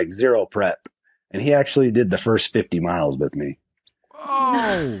 but like zero prep. And he actually did the first 50 miles with me.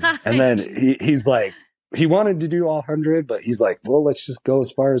 Oh. And then he's like, he wanted to do all 100, but he's like, well, let's just go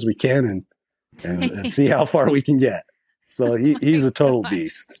as far as we can and see how far we can get. So he's a total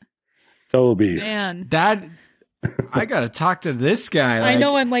beast. Total beast. Man. I got to talk to this guy. I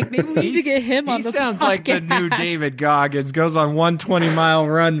know. I'm like, maybe we need to get him on the podcast. He sounds like the new David Goggins. Goes on 1 20-mile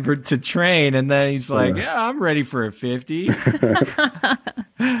run to train, and then he's like, yeah, I'm ready for a 50.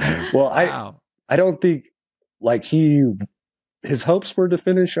 Well, wow. I don't think, like, his hopes were to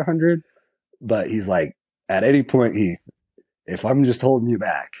finish 100, but he's like, at any point, Heath, if I'm just holding you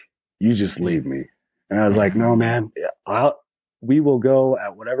back, you just leave me. And I was like, no, man, we will go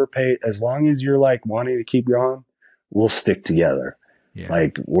at whatever pace, as long as you're like wanting to keep going, we'll stick together. Yeah.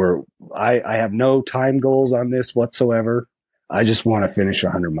 Like I have no time goals on this whatsoever. I just want to finish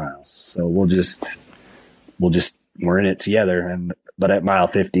 100 miles. So we're in it together. But at mile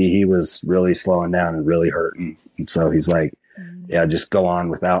 50, he was really slowing down and really hurting. And so he's like, yeah, just go on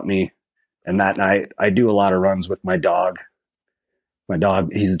without me. And that night I do a lot of runs with my dog. My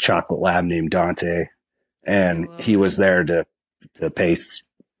dog, he's a chocolate lab named Dante. And he was there to pace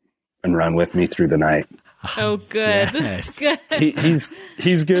and run with me through the night. Oh, good. Yes. Good.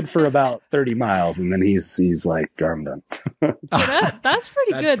 He's good for about 30 miles, and then he's like, I'm done. So that's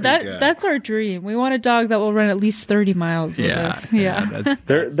pretty good. That's our dream. We want a dog that will run at least 30 miles. Yeah.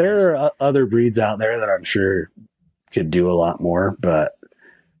 There are other breeds out there that I'm sure could do a lot more, but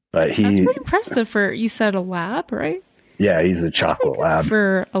that's pretty impressive for, you said, a lab, right? Yeah, he's a chocolate lab.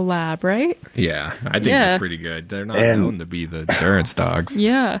 For a lab, right? Yeah, I think they're pretty good. They're not known to be the endurance dogs.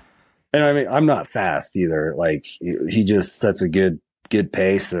 Yeah. And I mean, I'm not fast either. Like he just sets a good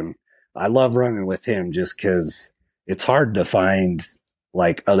pace, and I love running with him just because it's hard to find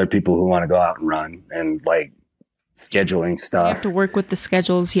like other people who want to go out and run, and like scheduling You stuff. have to work with the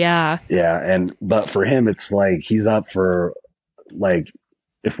schedules. Yeah. Yeah, but for him, it's like he's up for like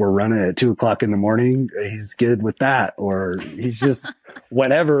if we're running at 2:00 in the morning, he's good with that, or he's just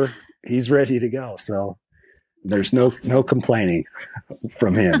whenever he's ready to go. So there's no complaining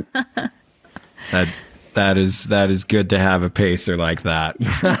from him. That is good to have a pacer like that.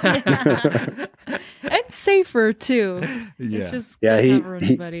 And safer too. Yeah. It's just Yeah, good to have a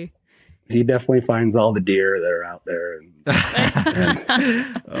running buddy. He definitely finds all the deer that are out there. And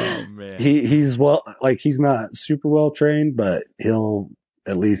Oh man. he's he's not super well trained, but he'll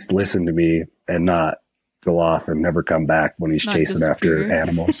at least listen to me and not go off and never come back when he's Not chasing after disappear.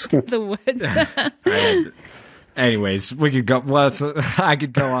 animals. The wood. Anyways, we could go. Well, I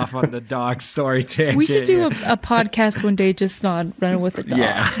could go off on the dog story tangent. We should do a podcast one day just on running with a dog.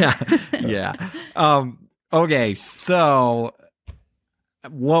 Yeah. Okay, so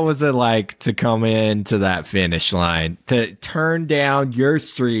what was it like to come into that finish line, to turn down your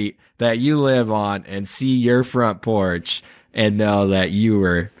street that you live on and see your front porch and know that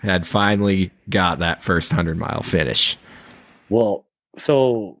you had finally got that first 100-mile finish? Well,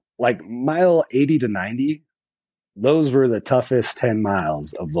 so like mile 80 to 90, those were the toughest 10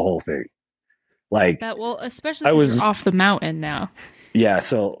 miles of the whole thing. Like especially I when was you're off the mountain now. Yeah.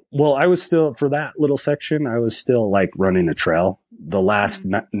 So, I was still, for that little section, I was still like running a trail. The last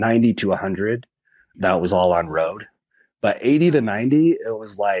 90 to 100, that was all on road. But 80 to 90, it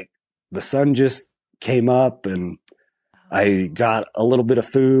was like the sun just came up and I got a little bit of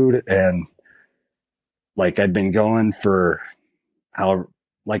food, and like I'd been going for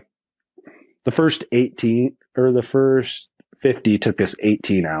the first 18 or the first 50 took us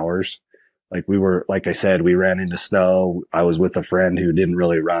 18 hours. Like I said, we ran into snow. I was with a friend who didn't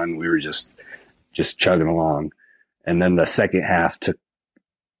really run. We were just chugging along. And then the second half took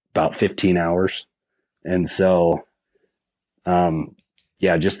about 15 hours. And so,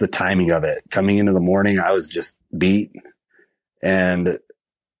 just the timing of it coming into the morning, I was just beat. And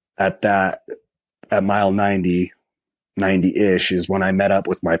at mile 90-ish is when I met up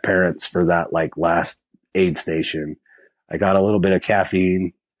with my parents for that like last aid station. I got a little bit of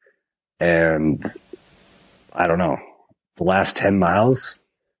caffeine, and I don't know, the last 10 miles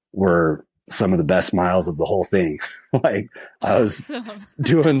were some of the best miles of the whole thing. Like I was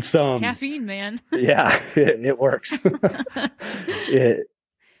doing some caffeine, man. Yeah, it works. It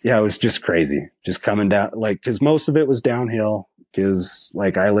was just crazy. Just coming down, like, cause most of it was downhill, cause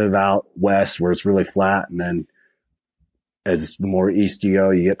like I live out west where it's really flat. And then as the more east you go,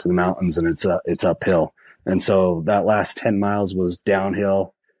 you get to the mountains and it's uphill. And so that last 10 miles was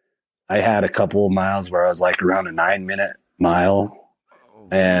downhill. I had a couple of miles where I was like around a 9-minute mile.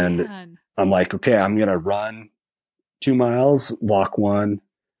 And I'm like, okay, I'm going to run 2 miles, walk 1.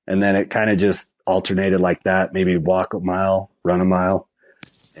 And then it kind of just alternated like that. Maybe walk a mile, run a mile.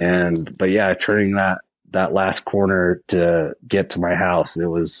 But yeah, turning that last corner to get to my house, it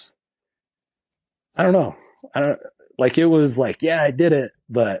was, I don't know. It was like, yeah, I did it.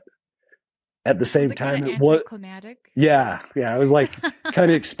 But at the same time, it was anticlimactic. Yeah. I was like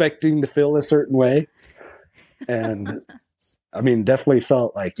kind of expecting to feel a certain way. And I mean, definitely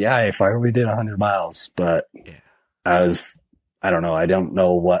felt like, yeah, if I only did 100 miles, but I don't know. I don't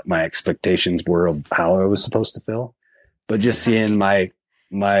know what my expectations were of how I was supposed to feel, but just seeing my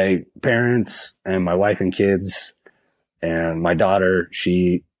parents and my wife and kids and my daughter,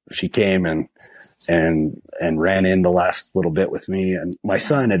 she came and ran in the last little bit with me. And my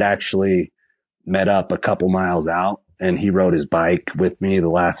son had actually met up a couple miles out, and he rode his bike with me the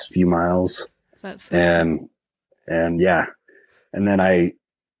last few miles. That's so cool. And yeah. And then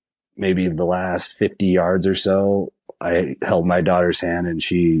maybe the last 50 yards or so, I held my daughter's hand, and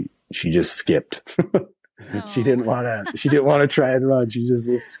she just skipped. She didn't want to try and run. She just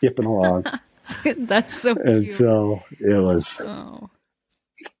was skipping along. That's so cute. And so it was,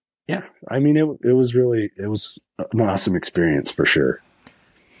 yeah, I mean, it was an awesome experience for sure.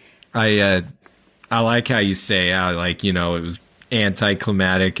 I like how you say, it was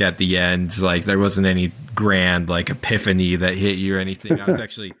anticlimactic at the end. Like there wasn't any grand like epiphany that hit you or anything.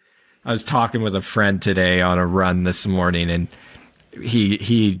 I was talking with a friend today on a run this morning, and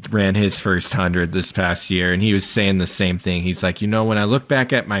he ran his first 100 this past year, and he was saying the same thing. He's like, when I look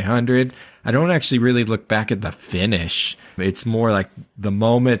back at my 100, I don't actually really look back at the finish. It's more like the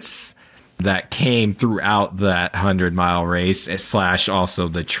moments that came throughout that 100-mile race / also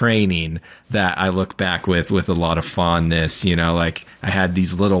the training that I look back with a lot of fondness. You know, like I had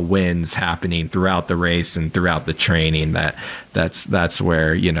these little wins happening throughout the race and throughout the training that's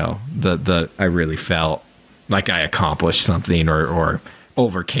where, you know, I really felt like I accomplished something or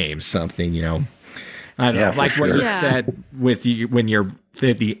overcame something, you know. I don't know, like what you said with you when you're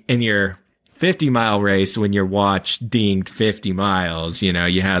in your 50-mile race, when your watch dinged 50 miles, you know,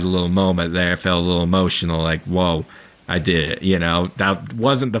 you had a little moment there, felt a little emotional, like, whoa, I did it. You know, that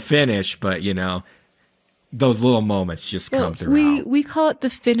wasn't the finish, but, you know, those little moments just come throughout. We call it the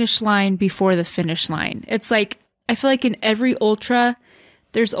finish line before the finish line. It's like, I feel like in every ultra,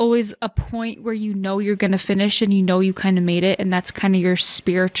 there's always a point where you know you're going to finish and you know you kind of made it. And that's kind of your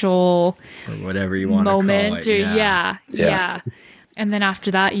spiritual or whatever you want moment. To call it. Yeah. And then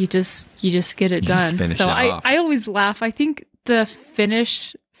after that, you just get it done. So I always laugh. I think the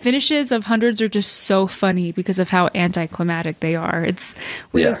finishes of hundreds are just so funny because of how anticlimactic they are.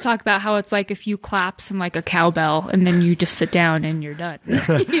 We always talk about how it's like a few claps and like a cowbell, and then you just sit down and you're done.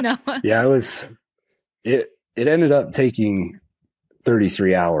 You know? Yeah, it ended up taking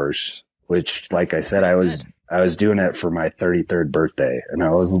 33 hours, which, like I said, I was doing it for my 33rd birthday, and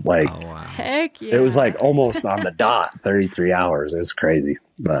I was like, oh, wow. Heck yeah. It was like almost on the dot, 33 hours. It was crazy,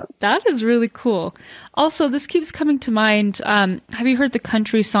 but that is really cool. Also, this keeps coming to mind. Have you heard the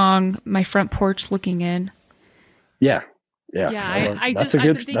country song, My Front Porch Looking In? Yeah. That's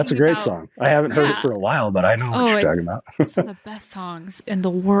a great song. I haven't heard it for a while, but I know what you're talking about. It's one of the best songs in the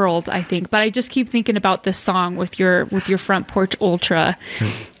world, I think. But I just keep thinking about this song with your Front Porch Ultra.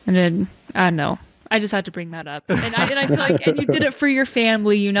 And then, I don't know. I just had to bring that up. And I feel like, and you did it for your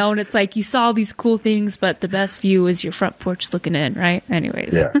family, you know, and it's like you saw these cool things, but the best view is your front porch looking in, right?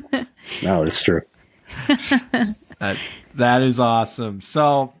 Anyways. Yeah. No, it's true. That is awesome.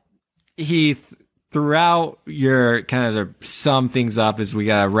 So, Heath, throughout your kind of to sum things up as we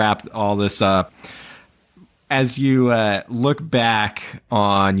got to wrap all this up, as you look back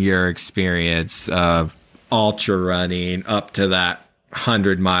on your experience of ultra running up to that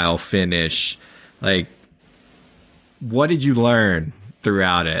 100-mile finish, like, what did you learn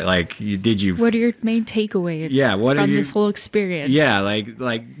throughout it? Like, what are your main takeaways? Yeah, from this whole experience? Yeah, like,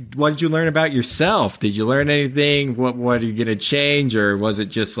 what did you learn about yourself? Did you learn anything? What are you gonna change, or was it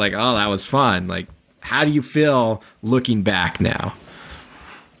just like, oh, that was fun? Like, how do you feel looking back now?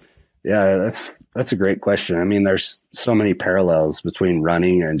 Yeah, that's a great question. I mean, there's so many parallels between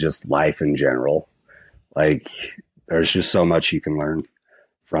running and just life in general. Like, there's just so much you can learn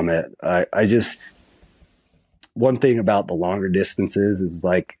from it. I just, one thing about the longer distances is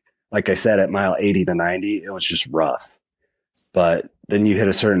like I said, at mile 80 to 90, it was just rough, but then you hit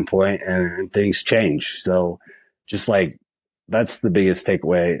a certain point and things change. So just like, that's the biggest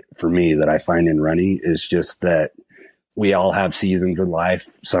takeaway for me that I find in running is just that we all have seasons in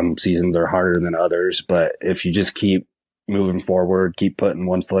life. Some seasons are harder than others, but if you just keep moving forward, keep putting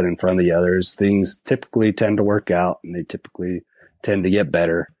one foot in front of the others, things typically tend to work out and they typically tend to get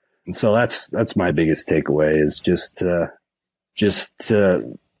better. And so that's my biggest takeaway is just to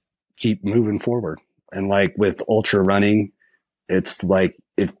keep moving forward. And like with ultra running, it's like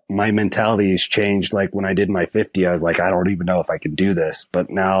my mentality has changed. Like when I did my 50, I was like, I don't even know if I can do this. But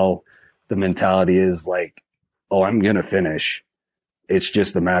now the mentality is like, oh, I'm going to finish. It's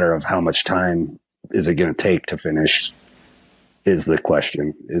just a matter of how much time is it going to take to finish is the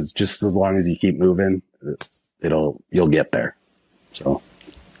question. Is just as long as you keep moving, you'll get there. So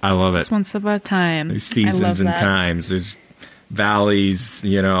I love it. Just one step at a time. There's seasons and times. There's valleys,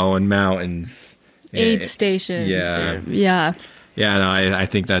 you know, and mountains. Aid stations. Yeah. Yeah. Yeah, no, I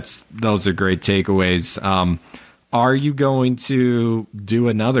think those are great takeaways. Are you going to do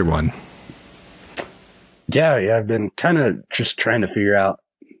another one? Yeah, I've been kind of just trying to figure out,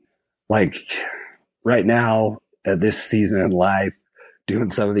 like, right now at this season in life, doing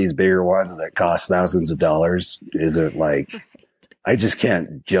some of these bigger ones that cost thousands of dollars isn't like, I just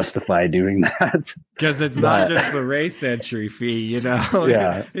can't justify doing that. Because it's not just the race entry fee, you know?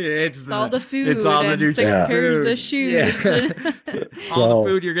 Yeah. It's all the food. It's all the new pairs of shoes. Yeah. All the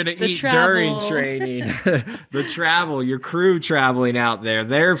food you're going to eat during training. The travel, your crew traveling out there,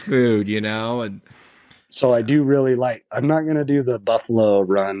 their food, you know? And so I do really I'm not going to do the Buffalo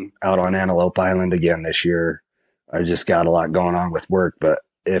run out on Antelope Island again this year. I just got a lot going on with work, but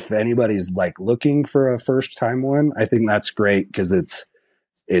if anybody's like looking for a first time one, I think that's great because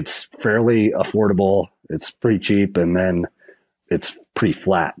it's fairly affordable. It's pretty cheap, and then it's pretty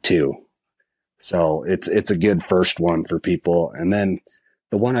flat too. So it's a good first one for people. And then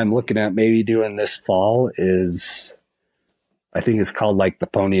the one I'm looking at maybe doing this fall is I think it's called like the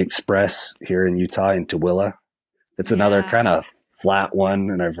Pony Express here in Utah in Tooele. It's another kind of flat one,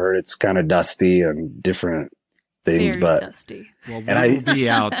 and I've heard it's kind of dusty and different things. Very but dusty. Well, we'll be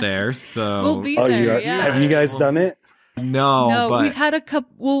out there. So We'll be there. Have you guys done it? No, but we've had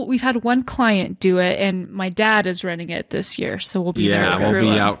we've had one client do it, and my dad is running it this year, so we'll be there. Yeah,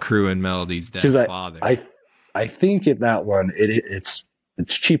 we'll be out crewing Melody's dead father. I think at that one it's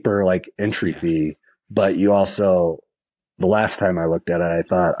cheaper, like entry fee, but you also, the last time I looked at it, I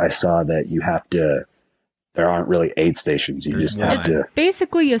thought I saw that you have to. There aren't really aid stations. You just have to.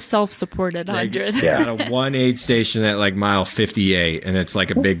 Basically, a self-supported 100. Yeah, got a 1 aid station at like mile 58, and it's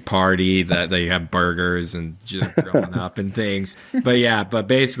like a big party that they have burgers and just growing up and things. But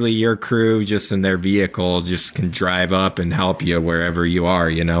basically, your crew just in their vehicle just can drive up and help you wherever you are.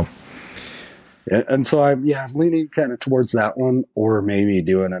 And so I'm leaning kind of towards that one, or maybe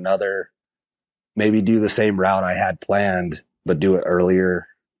do the same route I had planned, but do it earlier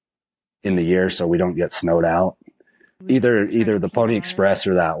in the year so we don't get snowed out. Either the Pony Express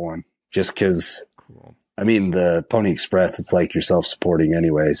or that one, just because I mean the Pony Express, it's like you're self-supporting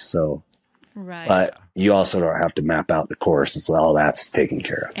anyways, so right. But you also don't have to map out the course. It's all that's taken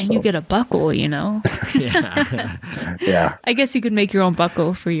care of. And you get a buckle, Yeah. I guess you could make your own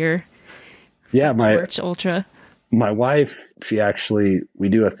buckle for your Porch Ultra. My wife, we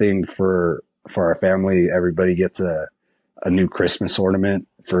do a thing for our family. Everybody gets a new Christmas ornament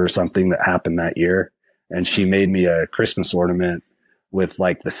for something that happened that year. And she made me a Christmas ornament with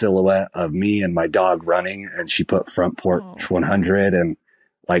like the silhouette of me and my dog running. And she put front Porch 100 and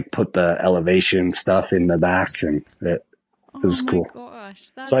like put the elevation stuff in the back. And it was cool.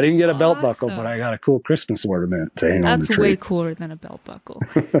 Gosh, so I didn't get a belt buckle, but I got a cool Christmas ornament to hang on the tree. That's way cooler than a belt buckle.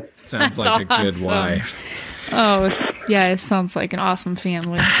 Sounds like a good wife. Oh, yeah. It sounds like an awesome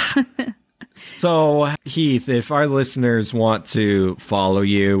family. So, Heath, if our listeners want to follow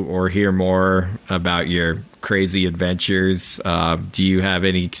you or hear more about your crazy adventures, do you have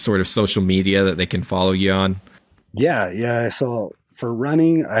any sort of social media that they can follow you on? Yeah. So for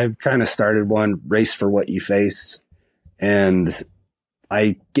running, I've kind of started one, Race for What You Face. And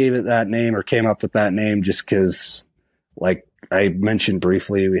I gave it that name, or came up with that name, just because, like I mentioned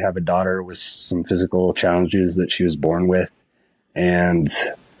briefly, we have a daughter with some physical challenges that she was born with. And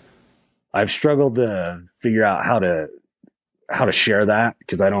I've struggled to figure out how to share that,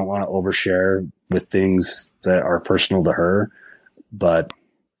 because I don't want to overshare with things that are personal to her. But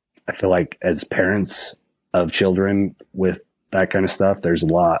I feel like as parents of children with that kind of stuff, there's a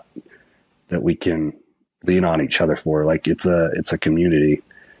lot that we can lean on each other for. Like it's a community.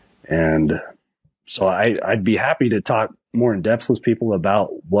 And so I'd be happy to talk more in depth with people about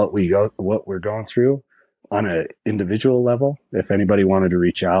what we're going through on an individual level. If anybody wanted to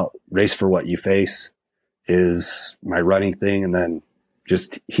reach out, Race for What You Face is my running thing. And then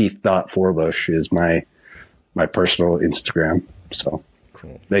just Heath.Forbush is my personal Instagram. So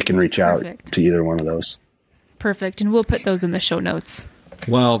cool. They can reach out to either one of those. Perfect. And we'll put those in the show notes.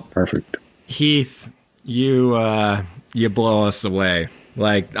 Well, perfect. Heath, you blow us away.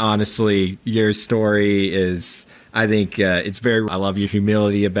 Like, honestly, your story is, I think I love your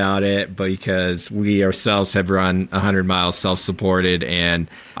humility about it, because we ourselves have run 100 miles self-supported. And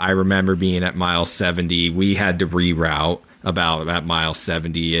I remember being at mile 70, we had to reroute about at mile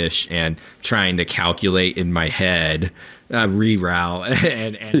 70-ish and trying to calculate in my head,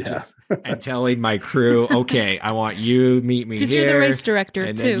 reroute and telling my crew, okay, I want you meet me here. Because you're the race director,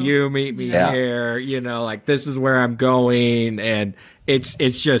 and too. Then you meet me here, like this is where I'm going. And it's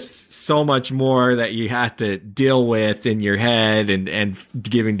just so much more that you have to deal with in your head and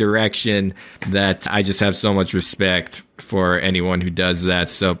giving direction, that I just have so much respect for anyone who does that.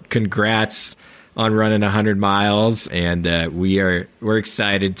 So congrats on running 100 miles. And we're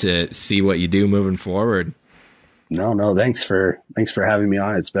excited to see what you do moving forward. No. Thanks for having me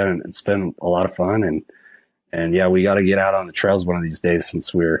on. It's been a lot of fun, and yeah, we got to get out on the trails one of these days,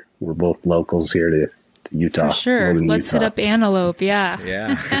 since we're both locals here to Utah. For sure. Let's hit up Antelope. Yeah.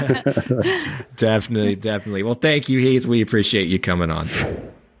 Definitely. Well, thank you, Heath. We appreciate you coming on.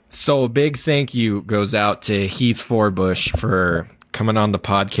 So a big thank you goes out to Heath Forbush for coming on the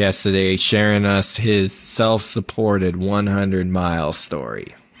podcast today, sharing us his self-supported 100-mile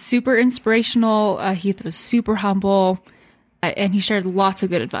story. Super inspirational. Heath was super humble, and he shared lots of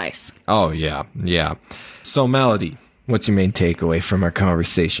good advice. Oh, yeah. So, Melody, what's your main takeaway from our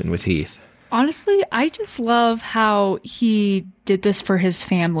conversation with Heath? Honestly, I just love how he did this for his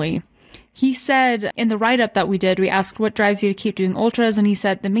family. He said in the write-up that we did, we asked what drives you to keep doing ultras, and he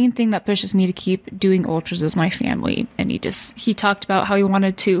said the main thing that pushes me to keep doing ultras is my family. And he talked about how he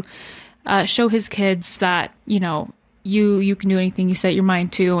wanted to show his kids that, you can do anything you set your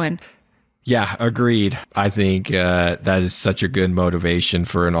mind to. And Yeah, agreed. I think that is such a good motivation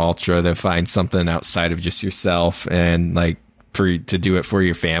for an ultra, to find something outside of just yourself, and like to do it for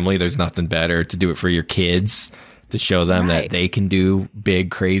your family. There's nothing better to do it for your kids, to show them that they can do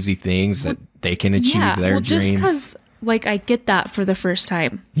big, crazy things, that they can achieve their dreams. Just because, like, I get that for the first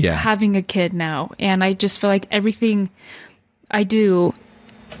time, having a kid now, and I just feel like everything I do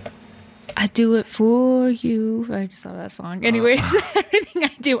it for you. I just thought of that song. Anyways, everything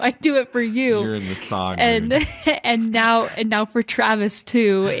I do it for you. You're in the song, and now for Travis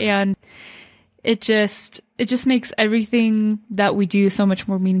too. And it just makes everything that we do so much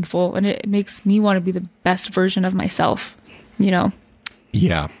more meaningful, and it makes me want to be the best version of myself, you know?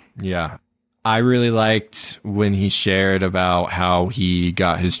 Yeah. I really liked when he shared about how he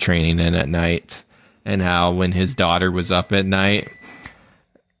got his training in at night, and how when his daughter was up at night,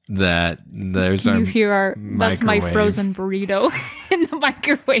 that there's that's my frozen burrito in the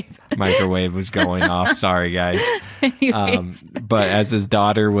microwave. Microwave was going off. Sorry, guys. But as his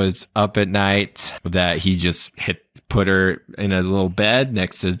daughter was up at night, that he just put her in a little bed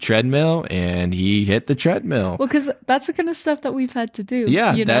next to the treadmill, and he hit the treadmill. Well, because that's the kind of stuff that we've had to do.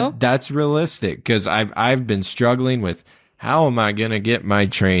 Yeah, you know? That's realistic, because I've been struggling with how am I going to get my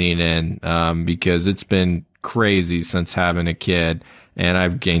training in, because it's been crazy since having a kid. And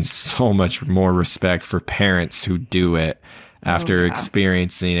I've gained so much more respect for parents who do it after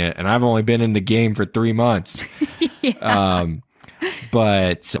experiencing it. And I've only been in the game for 3 months.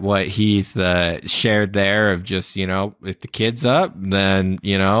 But what Heath shared there of just, if the kid's up, then,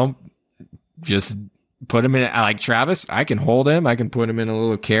 just put him in, like Travis, I can hold him, I can put him in a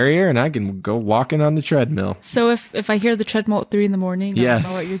little carrier, and I can go walking on the treadmill. So if I hear the treadmill at 3 a.m, I don't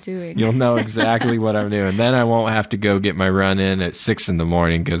know what you're doing. You'll know exactly what I'm doing. Then I won't have to go get my run in at 6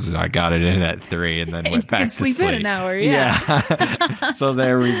 a.m. because I got it in at 3 and then went back to sleep. In an hour, yeah. So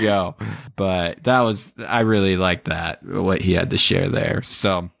there we go. But I really liked that, what he had to share there.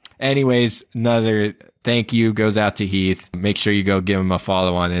 So anyways, another thank you goes out to Heath. Make sure you go give him a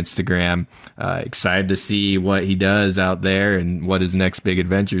follow on Instagram. Excited to see what he does out there and what his next big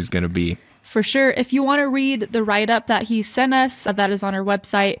adventure is going to be. For sure. If you want to read the write-up that he sent us, that is on our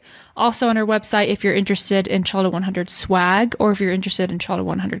website. Also on our website, if you're interested in Trail to 100 swag, or if you're interested in Trail to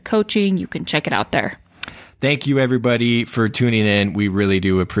 100 coaching, you can check it out there. Thank you, everybody, for tuning in. We really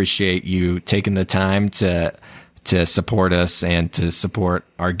do appreciate you taking the time to support us and to support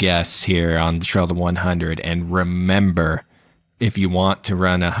our guests here on the Trail to 100. And remember, if you want to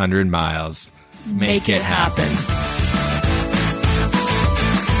run 100 miles, make it happen.